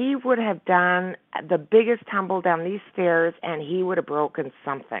 And he would have done the biggest tumble down these stairs, and he would have broken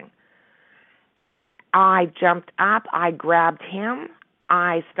something. I jumped up. I grabbed him.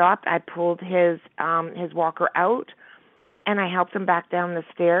 I stopped. I pulled his walker out, and I helped him back down the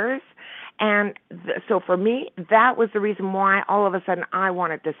stairs. And so for me, that was the reason why all of a sudden I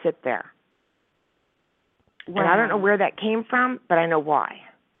wanted to sit there. Wow. And I don't know where that came from, but I know why.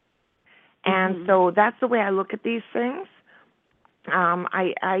 And so that's the way I look at these things.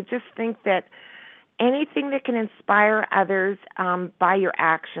 I just think that anything that can inspire others by your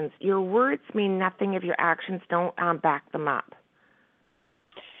actions. Your words mean nothing if your actions don't back them up.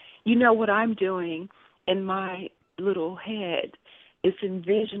 You know what I'm doing in my little head is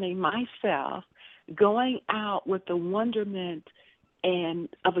envisioning myself going out with the wonderment and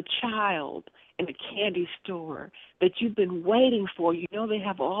of a child in a candy store that you've been waiting for. You know they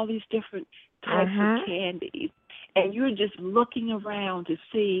have all these different types of candies, and you're just looking around to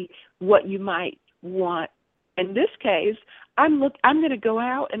see what you might want. In this case, I'm going to go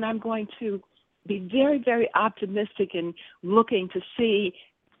out and I'm going to be very, very optimistic and looking to see,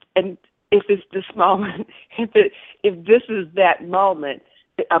 and if it's this moment, if this is that moment,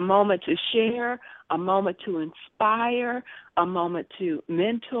 a moment to share, a moment to inspire, a moment to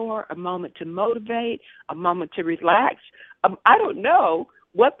mentor, a moment to motivate, a moment to relax. I don't know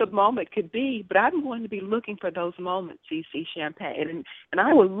what the moment could be, but I'm going to be looking for those moments, CC Champagne. And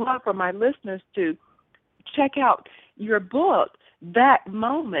I would love for my listeners to check out your book, That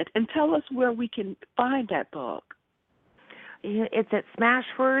Moment, and tell us where we can find that book. It's at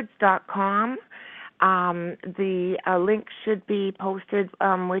smashwords.com. The link should be posted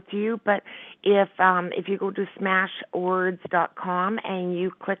with you, but if you go to smashwords.com and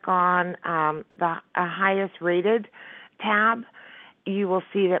you click on the highest rated tab, you will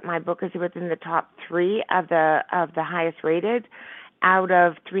see that my book is within the top 3 of the highest rated out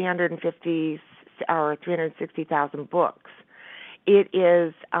of 350 or 360,000 books. It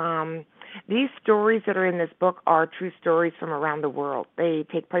is these stories that are in this book are true stories from around the world. They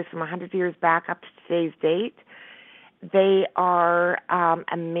take place from 100 years back up to today's date. They are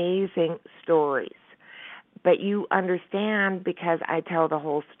amazing stories. But you understand, because I tell the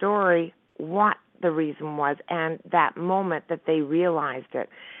whole story, what the reason was and that moment that they realized it.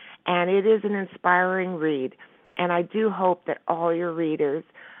 And it is an inspiring read. And I do hope that all your readers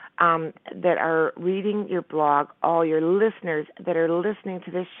that are reading your blog, all your listeners that are listening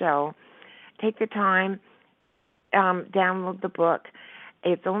to this show, take the time, download the book.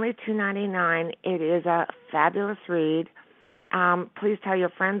 It's only $2.99. It is a fabulous read. Please tell your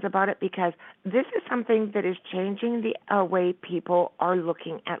friends about it, because this is something that is changing the way people are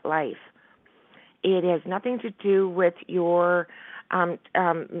looking at life. It has nothing to do with your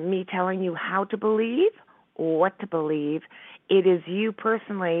me telling you how to believe or what to believe. It is you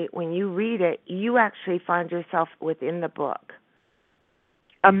personally, when you read it, you actually find yourself within the book.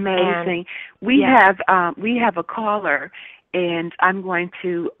 Amazing. We have a caller, and I'm going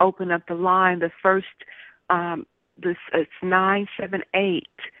to open up the line. The first, it's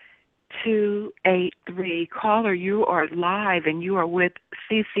 978-283. Caller, you are live, and you are with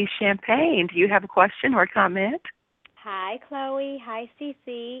CC Champagne. Do you have a question or a comment? Hi, Chloe. Hi,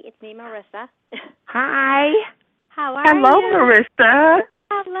 CC. It's me, Marissa. Hi. How are Hello, you? Marissa.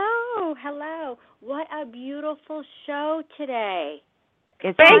 Hello, hello. What a beautiful show today.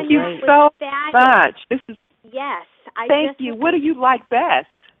 It's Thank you great. so Fabulous. much. This is Yes, thank you. What do you like best?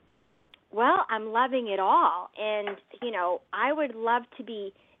 Well, I'm loving it all, and I would love to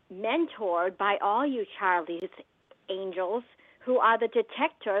be mentored by all you Charlie's angels, who are the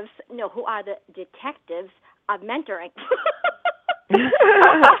detectives. No, who are the detectives of mentoring.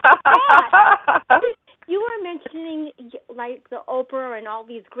 You were mentioning like the Oprah and all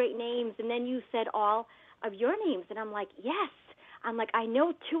these great names, and then you said all of your names, and I'm like, yes. I'm like, I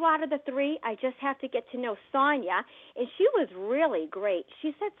know 2 out of the 3. I just have to get to know Sonia, and she was really great.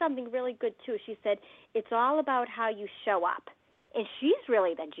 She said something really good, too. She said, it's all about how you show up, and she's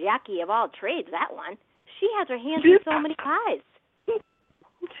really the Jackie of all trades, that one. She has her hands in so many pies.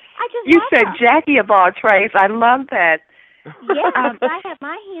 I just You love said her. Jackie of all trades. I love that. Yeah, I have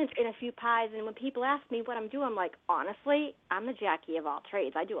my hands in a few pies, and when people ask me what I'm doing, I'm like, honestly, I'm the Jackie of all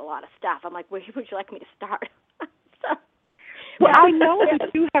trades. I do a lot of stuff. I'm like, where would you like me to start? So, Well, I know that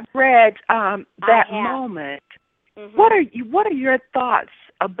you have read that I have. moment. Mm-hmm. What are your thoughts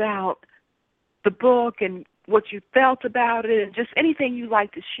about the book and what you felt about it, and just anything you'd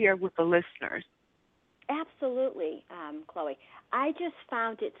like to share with the listeners? Absolutely, Chloe. I just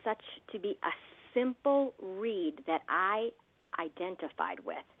found it such to be a simple read that I identified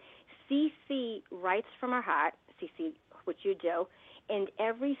with. CC writes from her heart, CC, which you do, and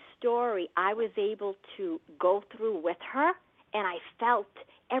every story I was able to go through with her, and I felt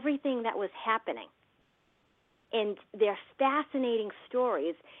everything that was happening. And they're fascinating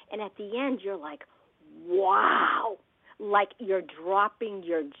stories, and at the end you're like, wow, like you're dropping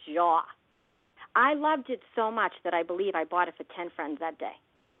your jaw. I loved it so much that I believe I bought it for 10 friends that day.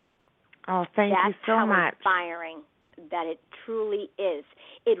 Oh, thank you so That's how much. inspiring that it truly is.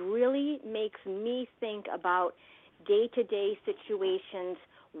 It really makes me think about day-to-day situations.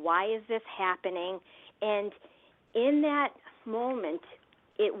 Why is this happening? And in that moment,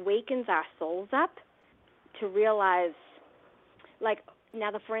 it wakens our souls up to realize, like,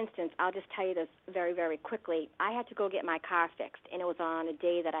 now, for instance, I'll just tell you this very, very quickly. I had to go get my car fixed, and it was on a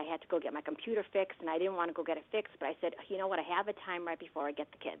day that I had to go get my computer fixed, and I didn't want to go get it fixed, but I said, you know what, I have a time right before I get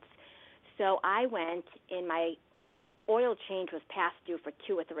the kids. So I went, and my oil change was past due for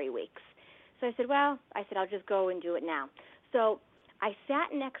 2 or 3 weeks. So I said, I'll just go and do it now. So I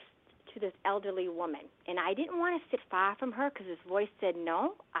sat next to this elderly woman, and I didn't want to sit far from her because his voice said,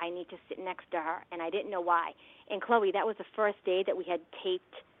 no, I need to sit next to her, and I didn't know why. And, Chloe, that was the first day that we had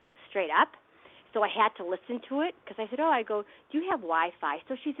taped straight up, so I had to listen to it because I said, I go, do you have Wi-Fi?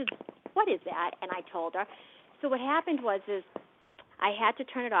 So she said, what is that? And I told her. So what happened was I had to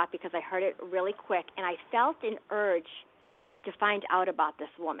turn it off because I heard it really quick, and I felt an urge to find out about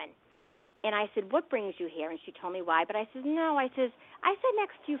this woman. And I said, what brings you here? And she told me why. But I said, no. I sat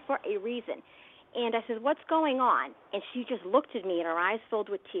next to you for a reason. And I said, what's going on? And she just looked at me, and her eyes filled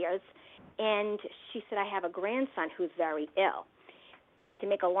with tears. And she said, I have a grandson who's very ill. To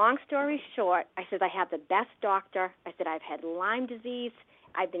make a long story short, I said, I have the best doctor. I said, I've had Lyme disease.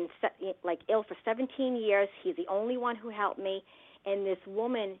 I've been ill for 17 years. He's the only one who helped me. And this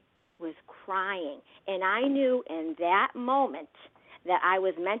woman was crying. And I knew in that moment that I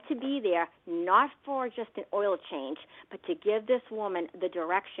was meant to be there, not for just an oil change, but to give this woman the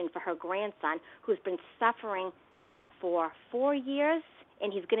direction for her grandson, who's been suffering for 4 years,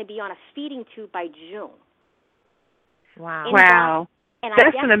 and he's going to be on a feeding tube by June. Wow. Wow. And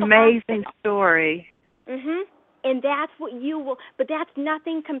That's an amazing story. Mm-hmm. And that's what you will, but that's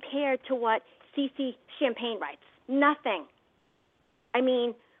nothing compared to what CeCe Champagne writes. Nothing. I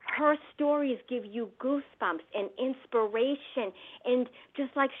mean, her stories give you goosebumps and inspiration. And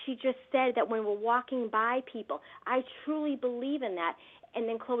just like she just said, that when we're walking by people, I truly believe in that. And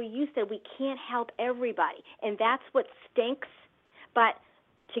then, Chloe, you said we can't help everybody. And that's what stinks. But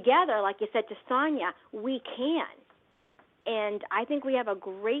together, like you said to Sonia, we can. And I think we have a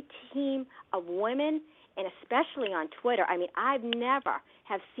great team of women, and especially on Twitter. I mean, I've never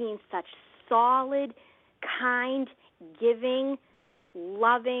have seen such solid, kind, giving,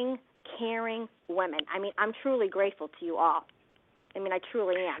 loving, caring women. I mean, I'm truly grateful to you all. I mean, I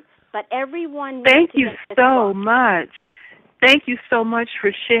truly am. But everyone needs Thank to you get this so book. much. Thank you so much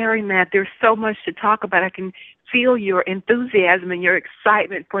for sharing that. There's so much to talk about. I can feel your enthusiasm and your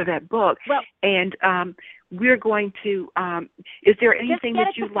excitement for that book. Well, and we're going to, is there anything get that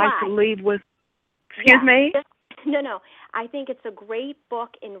it you'd to like fly. to leave with? Excuse me? No. I think it's a great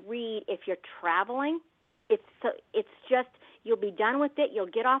book and read if you're traveling. It's just, you'll be done with it, you'll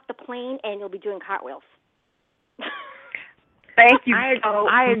get off the plane, and you'll be doing cartwheels. Thank you so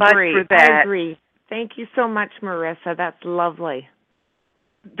much for that. I agree. Thank you so much, Marissa. That's lovely.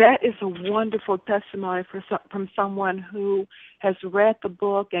 That is a wonderful testimony from someone who has read the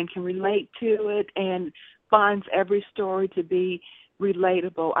book and can relate to it and finds every story to be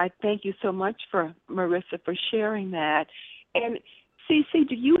relatable. I thank you so much, Marissa, for sharing that. And Cece,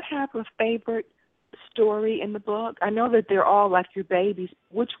 do you have a favorite story in the book? I know that they're all like your babies.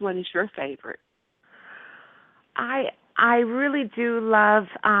 Which one is your favorite? I really do love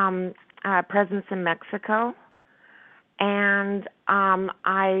Presence in Mexico, and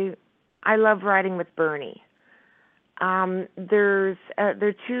I love riding with Bernie. There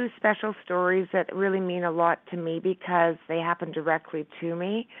are two special stories that really mean a lot to me because they happen directly to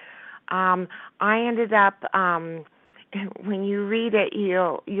me. I ended up when you read it,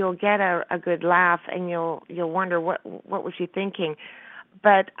 you'll get a good laugh and you'll wonder what was she thinking.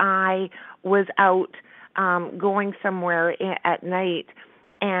 But I was out going somewhere at night,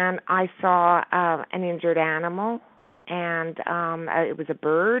 and I saw an injured animal, and it was a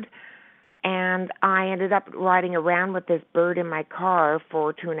bird, and I ended up riding around with this bird in my car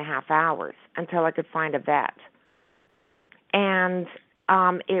for 2.5 hours until I could find a vet. And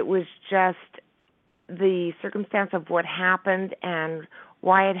it was just the circumstance of what happened and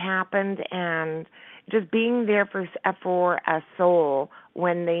why it happened, and just being there for a soul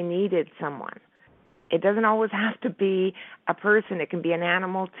when they needed someone. It doesn't always have to be a person. It can be an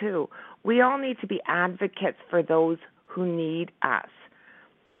animal, too. We all need to be advocates for those who need us.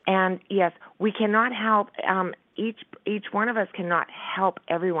 And, yes, we cannot help, each one of us cannot help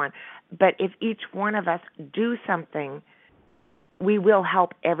everyone. But if each one of us do something, we will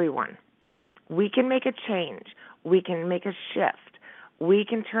help everyone. We can make a change. We can make a shift. We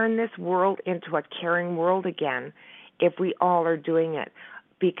can turn this world into a caring world again if we all are doing it.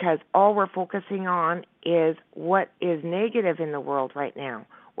 Because all we're focusing on is what is negative in the world right now.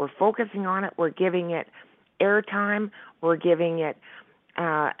 We're focusing on it. We're giving it airtime. We're giving it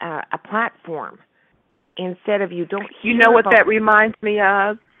a platform. Instead of you don't hear. You know what that reminds me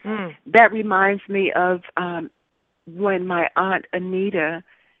of? Mm. That reminds me of when my Aunt Anita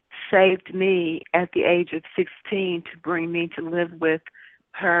saved me at the age of 16 to bring me to live with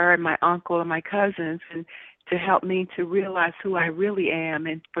her and my uncle and my cousins, and to help me to realize who I really am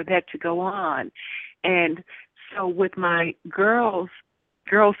and for that to go on. And so with my Girl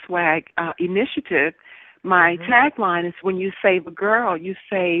Swag initiative, my tagline is, when you save a girl, you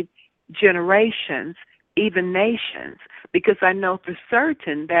save generations, even nations, because I know for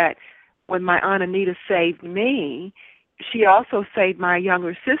certain that when my Aunt Anita saved me, she also saved my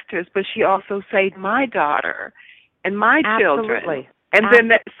younger sisters, but she also saved my daughter and my children. And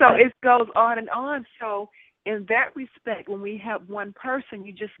then so it goes on and on. So in that respect, when we help one person,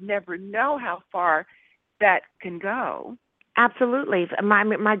 you just never know how far that can go. Absolutely.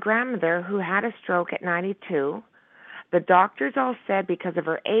 My grandmother, who had a stroke at 92, the doctors all said because of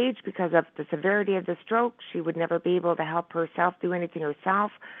her age, because of the severity of the stroke, she would never be able to help herself do anything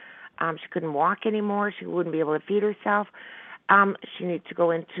herself. She couldn't walk anymore. She wouldn't be able to feed herself. She needs to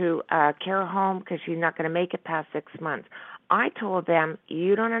go into a care home because she's not going to make it past 6 months. I told them,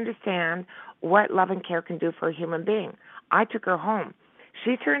 you don't understand what love and care can do for a human being. I took her home.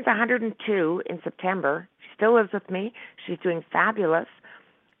 She turns 102 in September. She still lives with me. She's doing fabulous.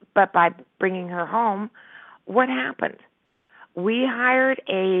 But by bringing her home, what happened? We hired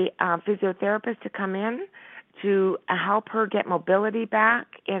a physiotherapist to come in to help her get mobility back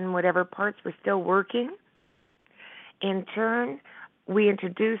in whatever parts were still working. In turn, we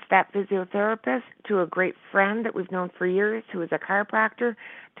introduced that physiotherapist to a great friend that we've known for years who is a chiropractor.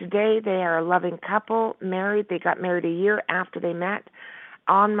 Today, they are a loving couple, married. They got married a year after they met.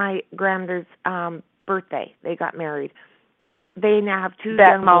 On my grandmother's birthday, they got married. They now have two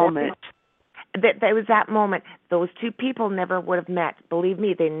young moment. That was that moment. Those two people never would have met. Believe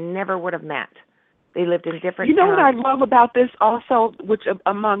me, they never would have met. They lived in different You know towns. what I love about this also, which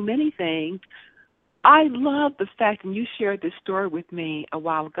among many things, I love the fact, and you shared this story with me a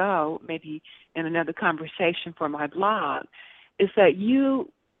while ago, maybe in another conversation for my blog, is that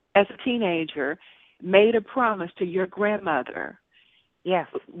you, as a teenager, made a promise to your grandmother. Yes.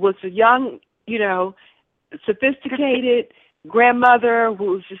 Was a young, sophisticated grandmother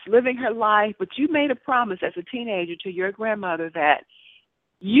who was just living her life, but you made a promise as a teenager to your grandmother that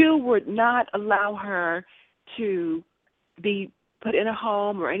you would not allow her to be put in a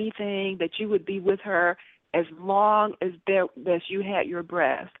home or anything, that you would be with her as long as you had your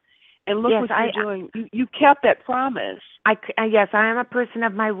breath. And look what you're doing. You kept that promise. Yes, I am a person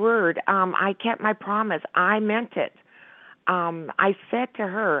of my word. I kept my promise. I meant it. I said to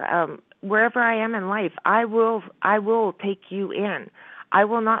her, wherever I am in life, I will take you in. I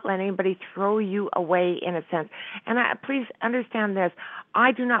will not let anybody throw you away, in a sense. And please understand this.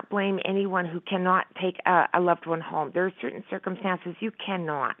 I do not blame anyone who cannot take a loved one home. There are certain circumstances you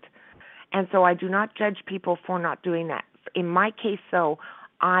cannot. And so I do not judge people for not doing that. In my case, though,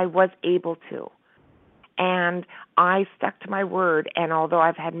 I was able to. And I stuck to my word. And although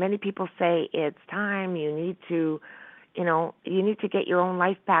I've had many people say, it's time, you need to get your own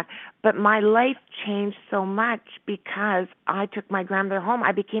life back. But my life changed so much because I took my grandmother home.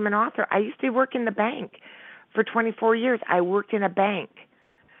 I became an author. I used to work in the bank for 24 years. I worked in a bank,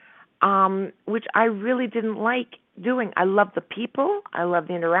 which I really didn't like doing. I love the people. I love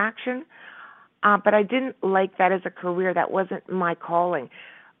the interaction. But I didn't like that as a career. That wasn't my calling.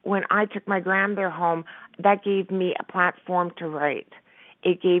 When I took my grandmother home, that gave me a platform to write.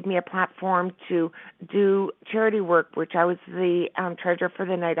 It gave me a platform to do charity work, which I was the treasurer for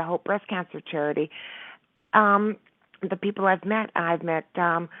the Nite Hope breast cancer charity. The people I've met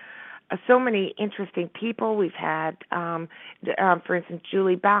so many interesting people. We've had, for instance,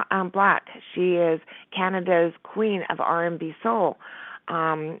 Julie Black. She is Canada's queen of R&B soul.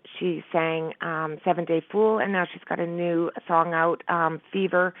 She sang 7 Day Fool, and now she's got a new song out,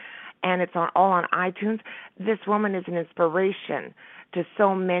 Fever, and it's all on iTunes. This woman is an inspiration to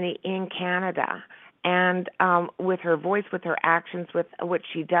so many in Canada, and with her voice, with her actions, with what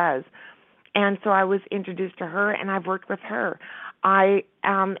she does. And so I was introduced to her, and I've worked with her. I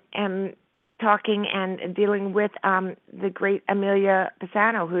am talking and dealing with the great Amelia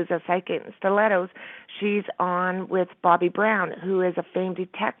Pisano, who's a psychic in stilettos. She's on with Bobby Brown, who is a famed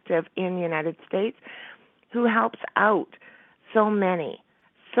detective in the United States, who helps out so many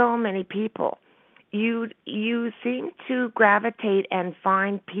people. You seem to gravitate and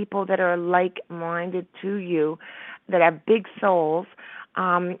find people that are like-minded to you, that have big souls,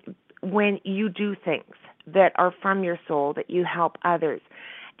 when you do things that are from your soul, that you help others.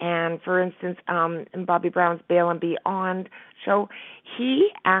 And for instance, in Bobby Brown's Bail and Beyond show,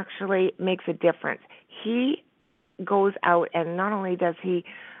 he actually makes a difference. He goes out, and not only does he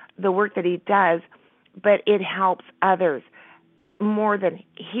the work that he does, but it helps others more than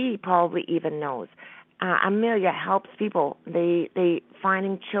he probably even knows. Amelia helps people. They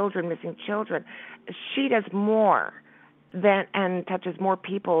finding children, missing children. She does more and touches more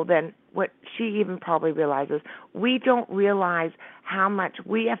people than what she even probably realizes. We don't realize how much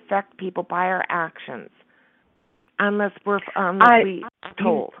we affect people by our actions unless we're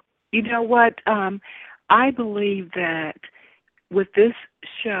told. You know what? I believe that with this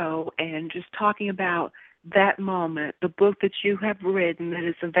show and just talking about that moment, the book that you have written that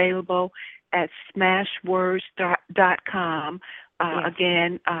is available at smashwords.com. Yes.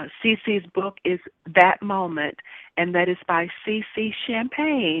 Again, Cece's book is That Moment, and that is by Cece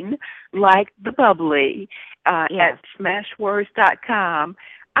Champagne, like the bubbly, at smashwords.com.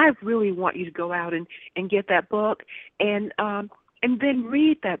 I really want you to go out and get that book and then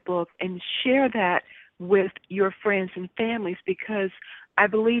read that book and share that with your friends and families, because I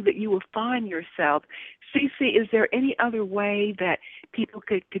believe that you will find yourself. Cece, is there any other way that people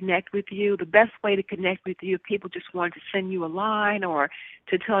could connect with you? The best way to connect with you if people just wanted to send you a line or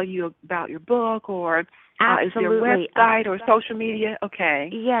to tell you about your book, or is there a website or social media? Okay.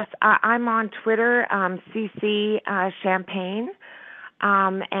 Yes, I'm on Twitter, CC Champagne,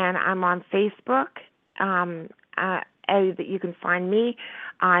 and I'm on Facebook. That you can find me.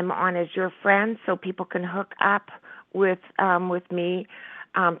 I'm on as your friend, so people can hook up with me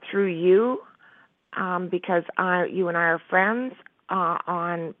through you, because you and I are friends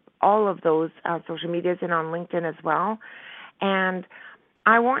on all of those social medias and on LinkedIn as well. And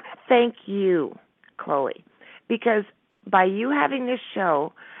I want to thank you, Chloé, because by you having this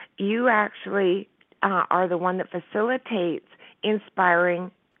show, you actually are the one that facilitates inspiring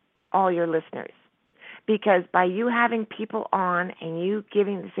all your listeners. Because by you having people on and you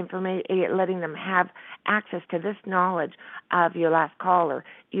giving this information, letting them have access to this knowledge of your last caller,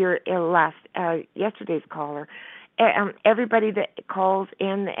 yesterday's caller, everybody that calls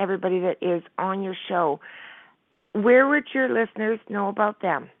in, everybody that is on your show, where would your listeners know about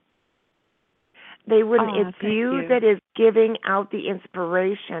them? They wouldn't. It's you that is giving out the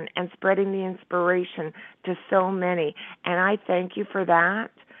inspiration and spreading the inspiration to so many. And I thank you for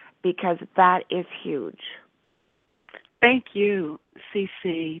that, because that is huge. Thank you,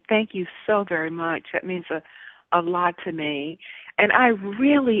 Cece. Thank you so very much. That means a lot to me. And I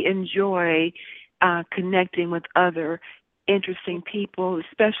really enjoy connecting with other interesting people,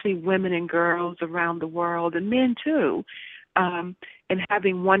 especially women and girls around the world, and men too, and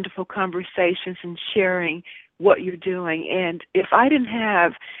having wonderful conversations and sharing what you're doing. And if I didn't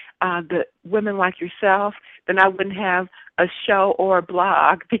have the women like yourself, then I wouldn't have a show or a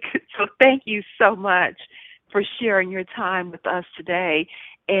blog. So thank you so much for sharing your time with us today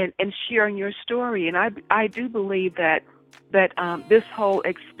and sharing your story. And I do believe that this whole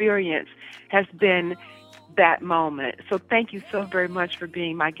experience has been that moment. So thank you so very much for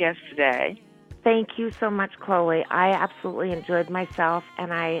being my guest today. Thank you so much, Chloe. I absolutely enjoyed myself,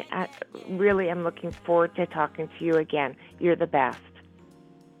 and I really am looking forward to talking to you again. You're the best.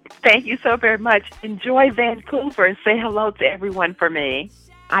 Thank you so very much. Enjoy Vancouver and say hello to everyone for me.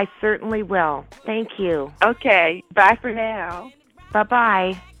 I certainly will. Thank you. Okay. Bye for now.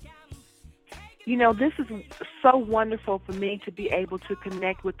 Bye-bye. You know, this is so wonderful for me to be able to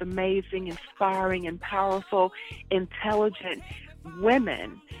connect with amazing, inspiring, and powerful, intelligent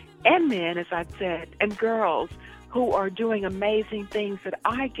women and men, as I've said, and girls who are doing amazing things that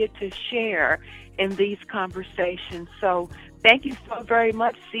I get to share in these conversations. So thank you so very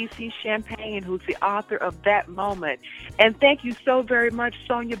much, Cece Champagne, who's the author of That Moment. And thank you so very much,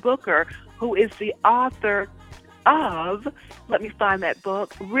 Sonia Booker, who is the author of, let me find that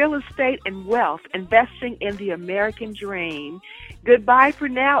book, Real Estate and Wealth, Investing in the American Dream. Goodbye for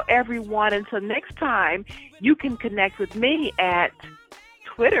now, everyone. Until next time, you can connect with me at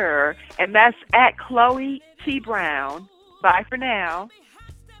Twitter, and that's at Chloé T. Brown. Bye for now.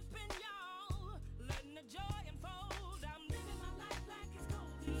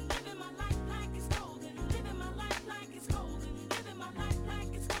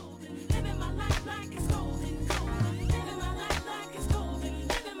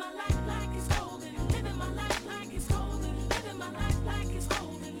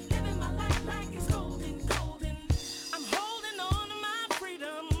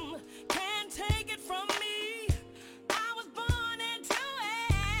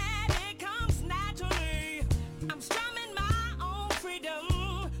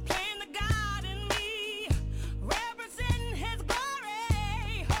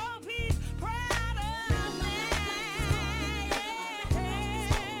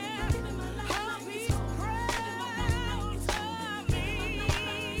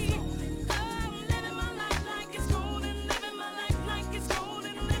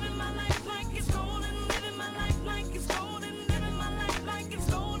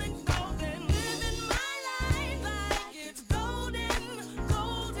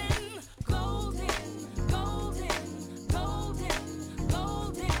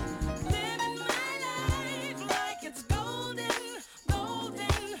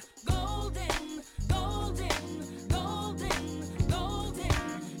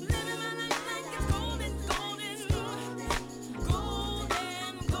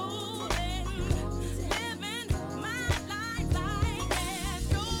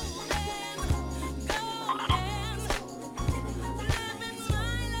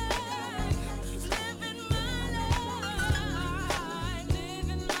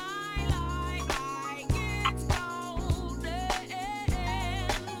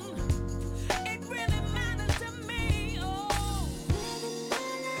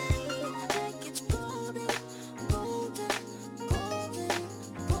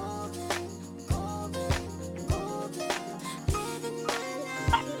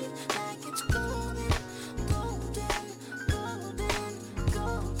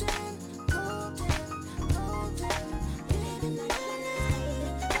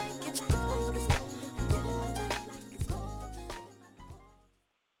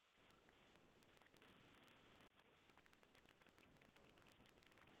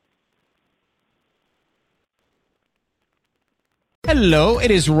 Hello,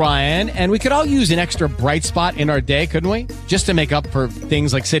 it is Ryan, and we could all use an extra bright spot in our day, couldn't we? Just to make up for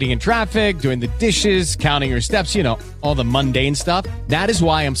things like sitting in traffic, doing the dishes, counting your steps, you know, all the mundane stuff. That is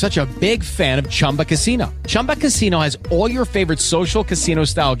why I'm such a big fan of Chumba Casino. Chumba Casino has all your favorite social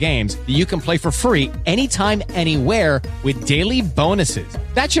casino-style games that you can play for free anytime, anywhere with daily bonuses.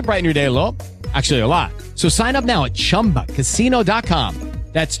 That should brighten your day a little. Actually, a lot. So sign up now at ChumbaCasino.com.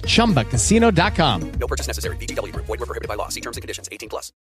 That's ChumbaCasino.com. No purchase necessary. VGW Group. Void where prohibited by law. See terms and conditions. 18+.